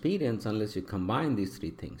an experience unless you combine these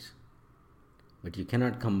three things. But you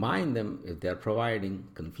cannot combine them if they are providing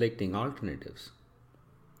conflicting alternatives.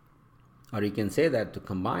 Or you can say that to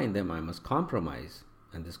combine them I must compromise,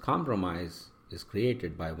 and this compromise is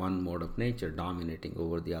created by one mode of nature dominating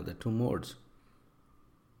over the other two modes.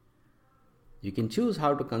 You can choose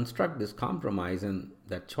how to construct this compromise, and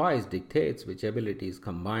that choice dictates which ability is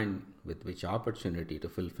combined with which opportunity to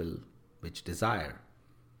fulfill which desire.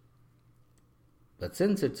 But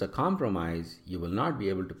since it's a compromise, you will not be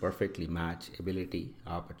able to perfectly match ability,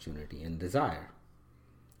 opportunity, and desire.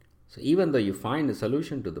 So even though you find a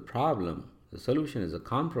solution to the problem, the solution is a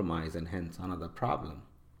compromise and hence another problem.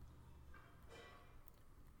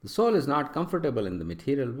 The soul is not comfortable in the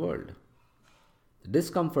material world. The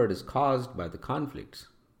discomfort is caused by the conflicts,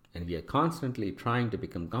 and we are constantly trying to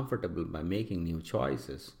become comfortable by making new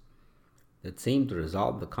choices that seem to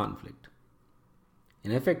resolve the conflict.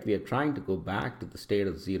 In effect, we are trying to go back to the state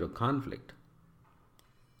of zero conflict.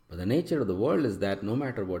 But the nature of the world is that no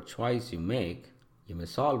matter what choice you make, you may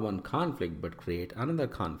solve one conflict but create another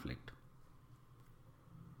conflict.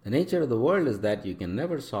 The nature of the world is that you can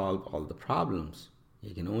never solve all the problems.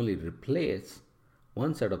 You can only replace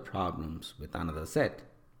one set of problems with another set.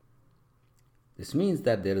 This means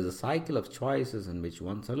that there is a cycle of choices in which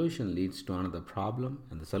one solution leads to another problem,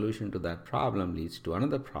 and the solution to that problem leads to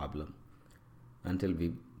another problem, until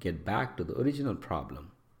we get back to the original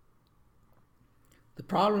problem. The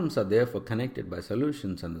problems are therefore connected by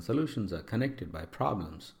solutions, and the solutions are connected by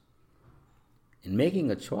problems. In making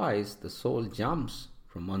a choice, the soul jumps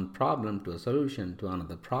from one problem to a solution to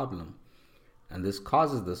another problem, and this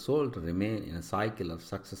causes the soul to remain in a cycle of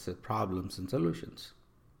successive problems and solutions.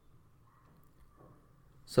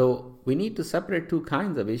 So we need to separate two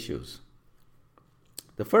kinds of issues.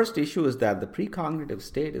 The first issue is that the precognitive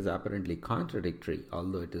state is apparently contradictory,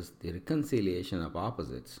 although it is the reconciliation of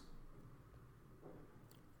opposites.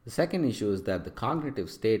 The second issue is that the cognitive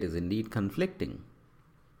state is indeed conflicting.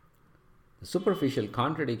 The superficial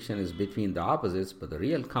contradiction is between the opposites, but the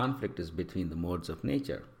real conflict is between the modes of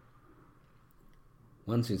nature.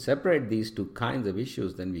 Once we separate these two kinds of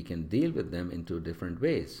issues, then we can deal with them in two different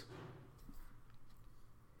ways.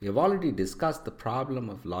 We have already discussed the problem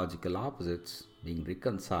of logical opposites being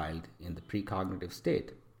reconciled in the precognitive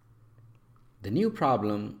state. The new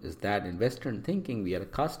problem is that in Western thinking we are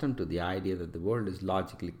accustomed to the idea that the world is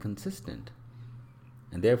logically consistent,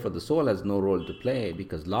 and therefore the soul has no role to play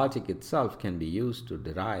because logic itself can be used to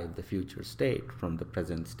derive the future state from the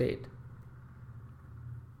present state.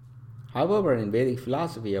 However, in Vedic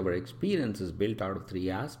philosophy, our experience is built out of three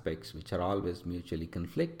aspects which are always mutually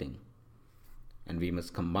conflicting, and we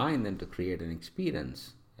must combine them to create an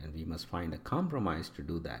experience, and we must find a compromise to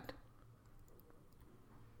do that.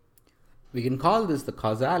 We can call this the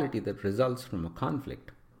causality that results from a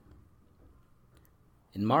conflict.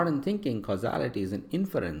 In modern thinking, causality is an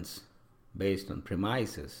inference based on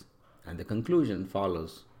premises, and the conclusion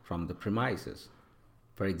follows from the premises.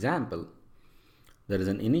 For example, there is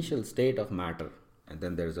an initial state of matter, and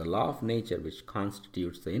then there is a law of nature which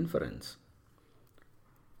constitutes the inference.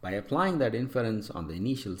 By applying that inference on the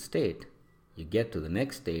initial state, you get to the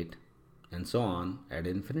next state, and so on ad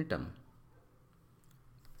infinitum.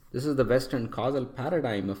 This is the Western causal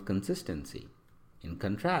paradigm of consistency. In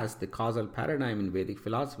contrast, the causal paradigm in Vedic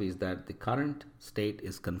philosophy is that the current state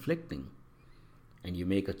is conflicting, and you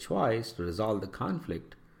make a choice to resolve the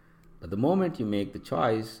conflict. But the moment you make the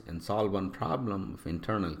choice and solve one problem of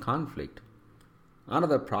internal conflict,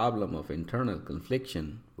 another problem of internal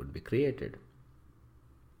confliction would be created.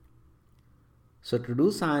 So to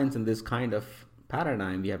do science in this kind of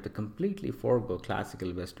paradigm, we have to completely forego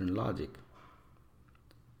classical Western logic.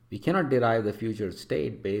 We cannot derive the future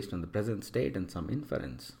state based on the present state and some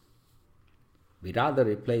inference. We rather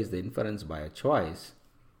replace the inference by a choice,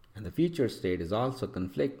 and the future state is also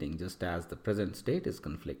conflicting just as the present state is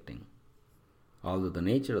conflicting, although the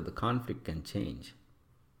nature of the conflict can change.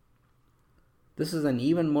 This is an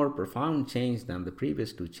even more profound change than the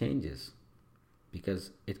previous two changes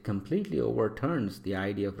because it completely overturns the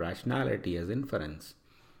idea of rationality as inference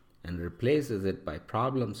and replaces it by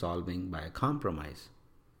problem solving by a compromise.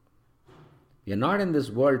 We are not in this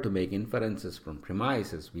world to make inferences from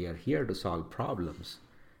premises. We are here to solve problems.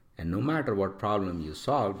 And no matter what problem you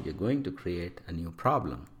solve, you're going to create a new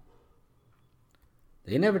problem.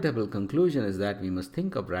 The inevitable conclusion is that we must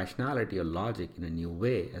think of rationality or logic in a new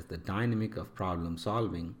way as the dynamic of problem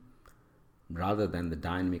solving rather than the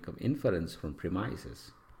dynamic of inference from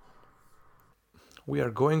premises. We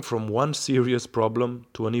are going from one serious problem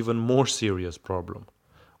to an even more serious problem.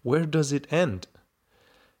 Where does it end?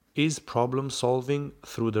 Is problem solving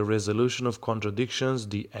through the resolution of contradictions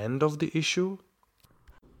the end of the issue?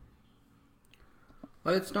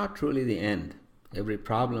 Well, it's not truly the end. Every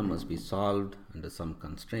problem must be solved under some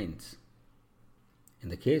constraints. In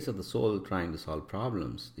the case of the soul trying to solve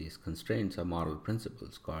problems, these constraints are moral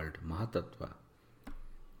principles called Mahatattva,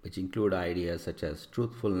 which include ideas such as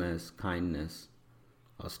truthfulness, kindness,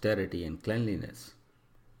 austerity, and cleanliness.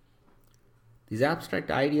 These abstract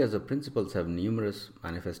ideas or principles have numerous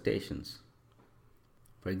manifestations.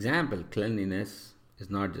 For example, cleanliness is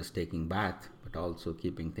not just taking bath, but also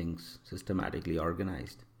keeping things systematically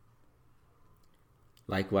organized.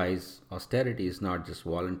 Likewise, austerity is not just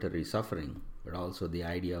voluntary suffering, but also the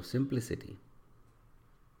idea of simplicity.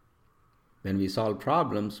 When we solve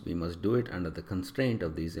problems, we must do it under the constraint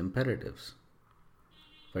of these imperatives.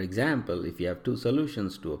 For example, if you have two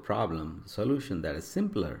solutions to a problem, the solution that is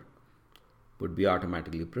simpler would be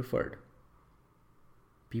automatically preferred.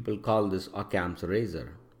 People call this Occam's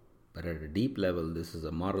razor, but at a deep level, this is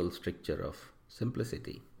a moral stricture of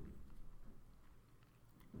simplicity.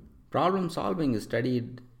 Problem solving is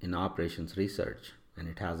studied in operations research, and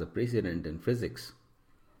it has a precedent in physics,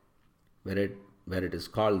 where it is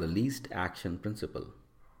called the least action principle.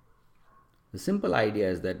 The simple idea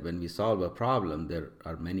is that when we solve a problem, there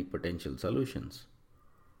are many potential solutions.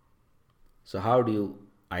 So how do you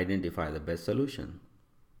identify the best solution?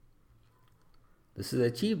 This is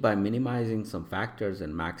achieved by minimizing some factors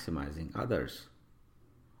and maximizing others.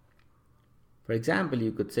 For example,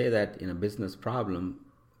 you could say that in a business problem,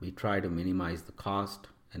 we try to minimize the cost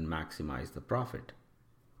and maximize the profit.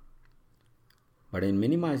 But in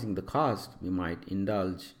minimizing the cost, we might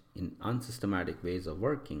indulge in unsystematic ways of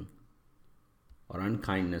working or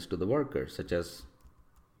unkindness to the workers, such as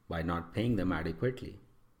by not paying them adequately.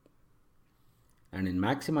 And in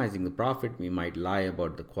maximizing the profit, we might lie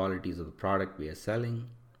about the qualities of the product we are selling,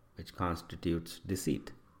 which constitutes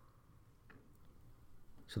deceit.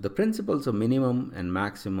 So the principles of minimum and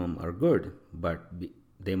maximum are good, but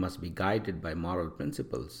they must be guided by moral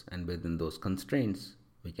principles, and within those constraints,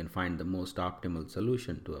 we can find the most optimal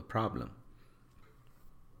solution to a problem.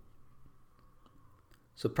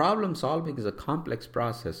 So problem solving is a complex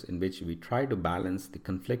process in which we try to balance the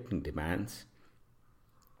conflicting demands,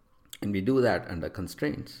 and we do that under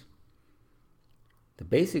constraints. The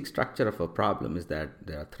basic structure of a problem is that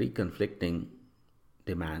there are 3 conflicting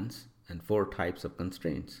demands and 4 types of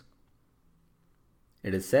constraints.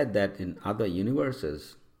 It is said that in other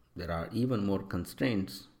universes, there are even more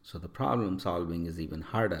constraints, so the problem solving is even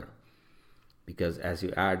harder, because as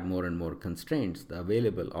you add more and more constraints, the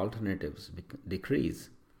available alternatives decrease,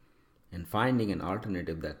 and finding an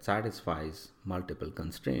alternative that satisfies multiple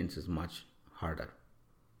constraints is much harder.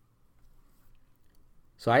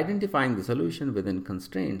 So identifying the solution within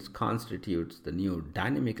constraints constitutes the new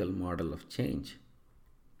dynamical model of change.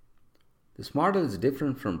 This model is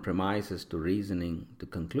different from premises to reasoning to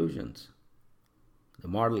conclusions. The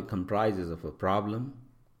model comprises of a problem,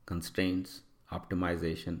 constraints,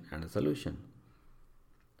 optimization, and a solution.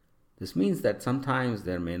 This means that sometimes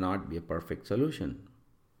there may not be a perfect solution,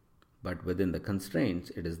 but within the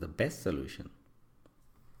constraints, it is the best solution.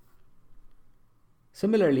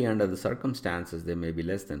 Similarly, under the circumstances, there may be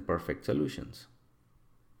less than perfect solutions.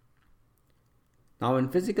 Now, in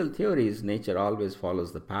physical theories, nature always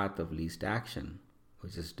follows the path of least action,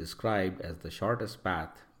 which is described as the shortest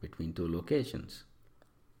path between 2 locations.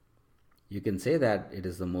 You can say that it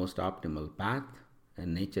is the most optimal path,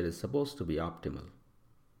 and nature is supposed to be optimal.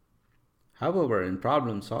 However, in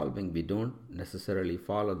problem solving, we don't necessarily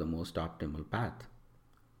follow the most optimal path.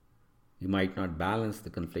 We might not balance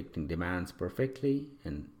the conflicting demands perfectly,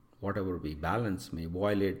 and whatever we balance may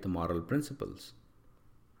violate the moral principles.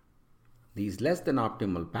 These less than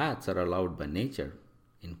optimal paths are allowed by nature,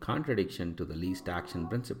 in contradiction to the least action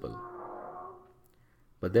principle.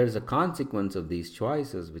 But there is a consequence of these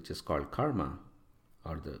choices which is called karma,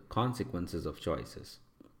 or the consequences of choices.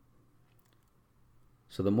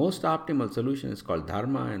 So the most optimal solution is called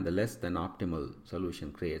dharma, and the less than optimal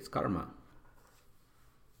solution creates karma.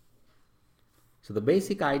 So the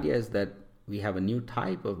basic idea is that we have a new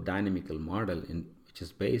type of dynamical model which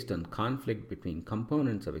is based on conflict between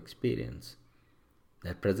components of experience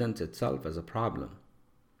that presents itself as a problem.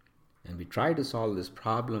 And we try to solve this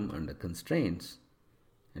problem under constraints,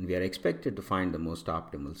 and we are expected to find the most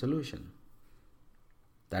optimal solution.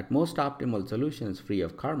 That most optimal solution is free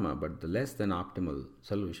of karma, but the less than optimal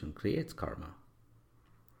solution creates karma.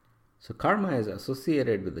 So karma is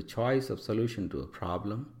associated with the choice of solution to a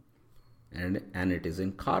problem, and it is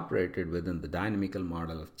incorporated within the dynamical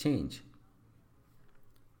model of change.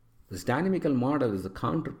 This dynamical model is the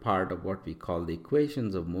counterpart of what we call the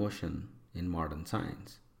equations of motion in modern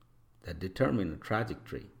science that determine a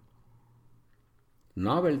trajectory.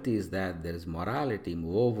 Novelty is that there is morality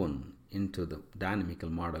woven into the dynamical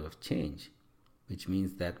model of change, which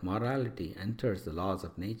means that morality enters the laws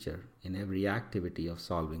of nature in every activity of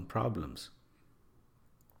solving problems.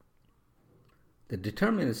 The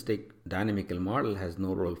deterministic dynamical model has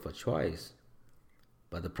no role for choice,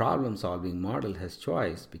 but the problem-solving model has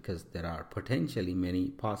choice because there are potentially many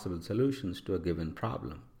possible solutions to a given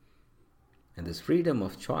problem. And this freedom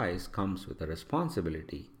of choice comes with a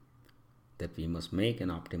responsibility that we must make an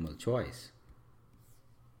optimal choice.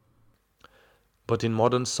 But in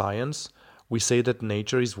modern science, we say that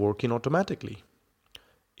nature is working automatically.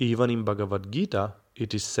 Even in Bhagavad Gita,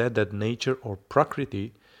 it is said that nature or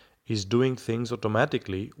Prakriti is doing things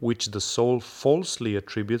automatically, which the soul falsely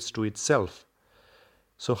attributes to itself.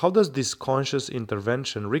 So how does this conscious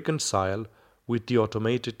intervention reconcile with the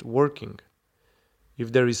automated working?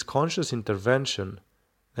 If there is conscious intervention,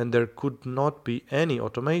 then there could not be any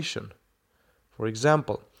automation. For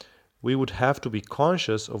example, we would have to be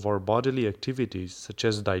conscious of our bodily activities such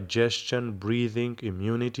as digestion, breathing,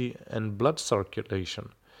 immunity, and blood circulation.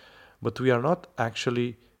 But we are not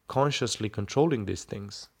actually consciously controlling these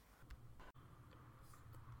things.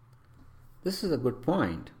 This is a good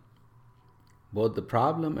point. Both the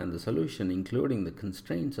problem and the solution, including the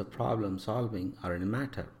constraints of problem solving, are in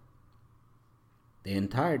matter. The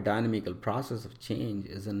entire dynamical process of change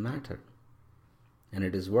is in matter, and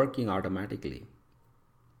it is working automatically.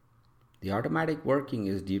 The automatic working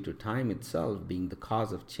is due to time itself being the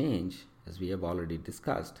cause of change, as we have already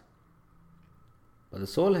discussed. But the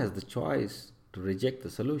soul has the choice to reject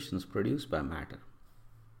the solutions produced by matter.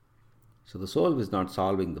 So the soul is not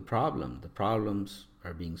solving the problems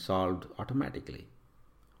are being solved automatically.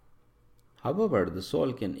 However, the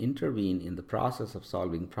soul can intervene in the process of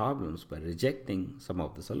solving problems by rejecting some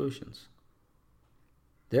of the solutions.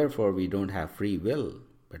 Therefore, we don't have free will,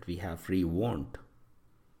 but we have free want.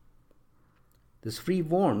 This free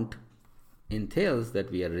want entails that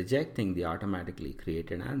we are rejecting the automatically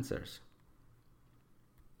created answers.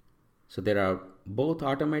 So there are both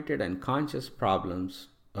automated and conscious problems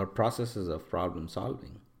or processes of problem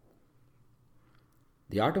solving.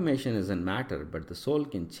 The automation is in matter, but the soul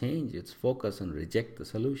can change its focus and reject the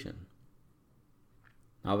solution.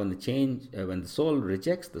 Now, when the soul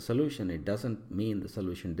rejects the solution, it doesn't mean the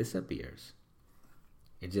solution disappears.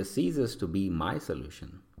 It just ceases to be my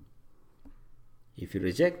solution. If you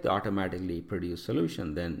reject the automatically produced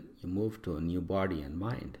solution, then you move to a new body and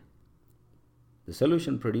mind. The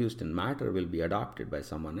solution produced in matter will be adopted by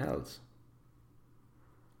someone else.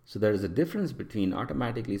 So there is a difference between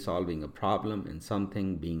automatically solving a problem and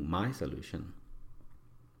something being my solution.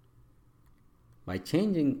 By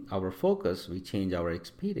changing our focus, we change our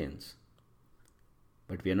experience,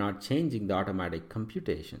 but we are not changing the automatic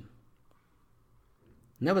computation.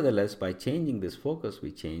 Nevertheless, by changing this focus,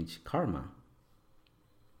 we change karma.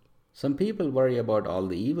 Some people worry about all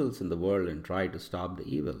the evils in the world and try to stop the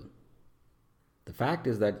evil. The fact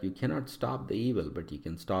is that you cannot stop the evil, but you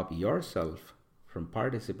can stop yourself from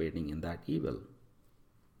participating in that evil.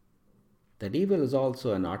 That evil is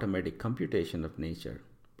also an automatic computation of nature,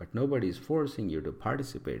 but nobody is forcing you to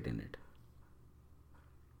participate in it.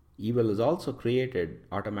 Evil is also created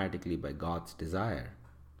automatically by God's desire,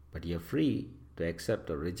 but you are free to accept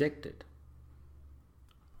or reject it.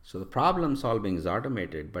 So the problem solving is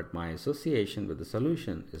automated, but my association with the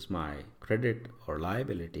solution is my credit or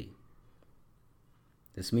liability.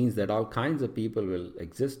 This means that all kinds of people will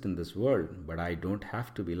exist in this world, but I don't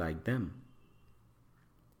have to be like them.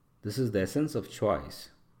 This is the essence of choice.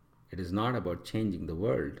 It is not about changing the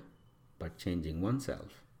world, but changing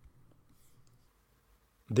oneself.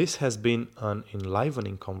 This has been an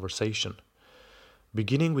enlivening conversation,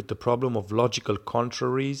 beginning with the problem of logical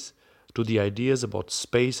contraries, to the ideas about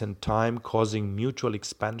space and time causing mutual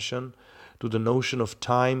expansion, to the notion of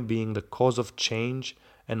time being the cause of change,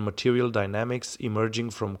 and material dynamics emerging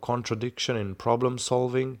from contradiction in problem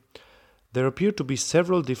solving, there appear to be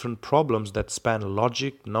several different problems that span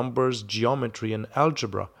logic, numbers, geometry, and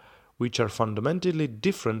algebra, which are fundamentally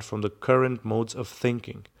different from the current modes of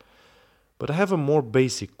thinking. But I have a more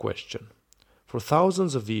basic question. For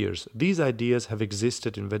thousands of years, these ideas have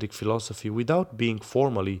existed in Vedic philosophy without being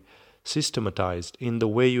formally systematized in the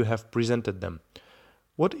way you have presented them.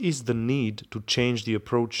 What is the need to change the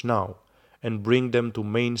approach now and bring them to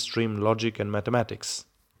mainstream logic and mathematics?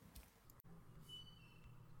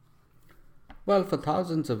 Well, for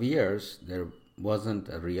thousands of years, there wasn't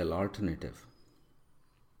a real alternative.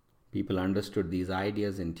 People understood these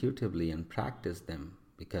ideas intuitively and practiced them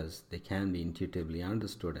because they can be intuitively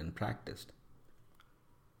understood and practiced.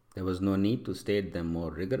 There was no need to state them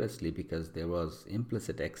more rigorously because there was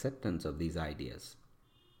implicit acceptance of these ideas.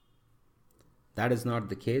 That is not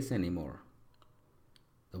the case anymore.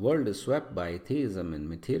 The world is swept by atheism and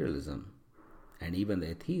materialism, and even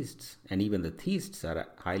the theists are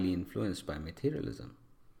highly influenced by materialism.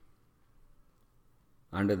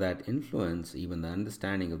 Under that influence, even the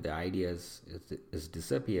understanding of the ideas is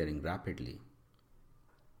disappearing rapidly.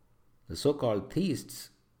 The so-called theists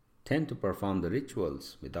tend to perform the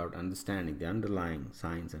rituals without understanding the underlying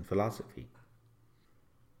science and philosophy.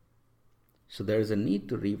 So there is a need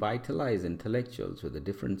to revitalize intellectuals with a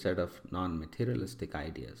different set of non-materialistic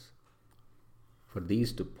ideas. For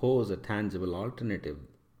these to pose a tangible alternative,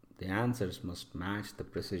 the answers must match the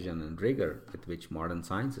precision and rigor with which modern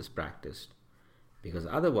science is practiced, because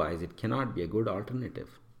otherwise it cannot be a good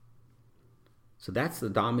alternative. So that's the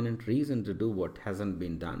dominant reason to do what hasn't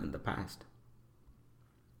been done in the past.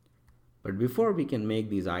 But before we can make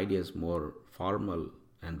these ideas more formal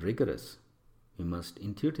and rigorous, we must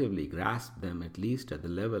intuitively grasp them at least at the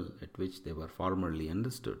level at which they were formerly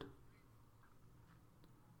understood.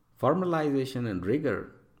 Formalization and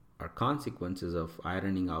rigor are consequences of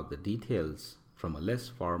ironing out the details from a less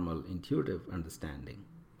formal intuitive understanding.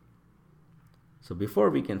 So before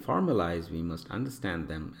we can formalize, we must understand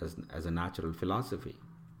them as a natural philosophy.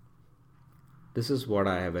 This is what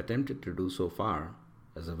I have attempted to do so far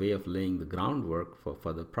as a way of laying the groundwork for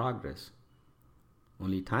further progress.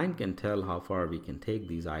 Only time can tell how far we can take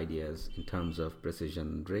these ideas in terms of precision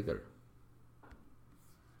and rigor.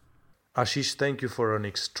 Ashish, thank you for an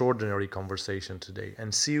extraordinary conversation today,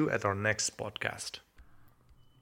 and see you at our next podcast.